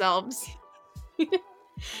 selling ourselves.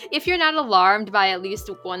 If you're not alarmed by at least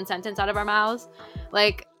one sentence out of our mouths,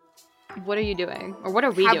 like, what are you doing? Or what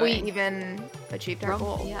are we doing? Have we even achieved our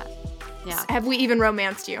goal? Yeah. Have we even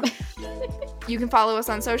romanced you? You can follow us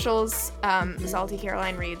on socials. Salty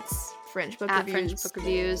Caroline Reads Fringe Book Reviews. Fringe Book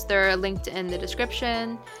Reviews. They're linked in the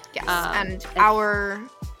description. Yes, and our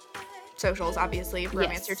socials, obviously,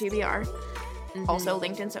 Romance Your TBR, also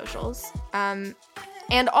linked in socials.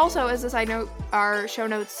 And also, as a side note, our show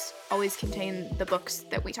notes always contain the books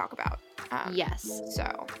that we talk about. Yes.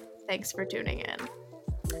 So, thanks for tuning in.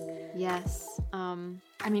 Yes.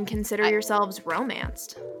 I mean, consider yourselves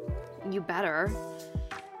romanced. You better.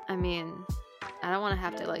 I mean, I don't want to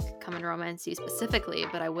have to, like, come and romance you specifically,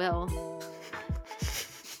 but I will.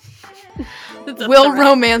 Will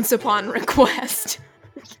romance upon request.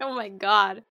 Oh my god.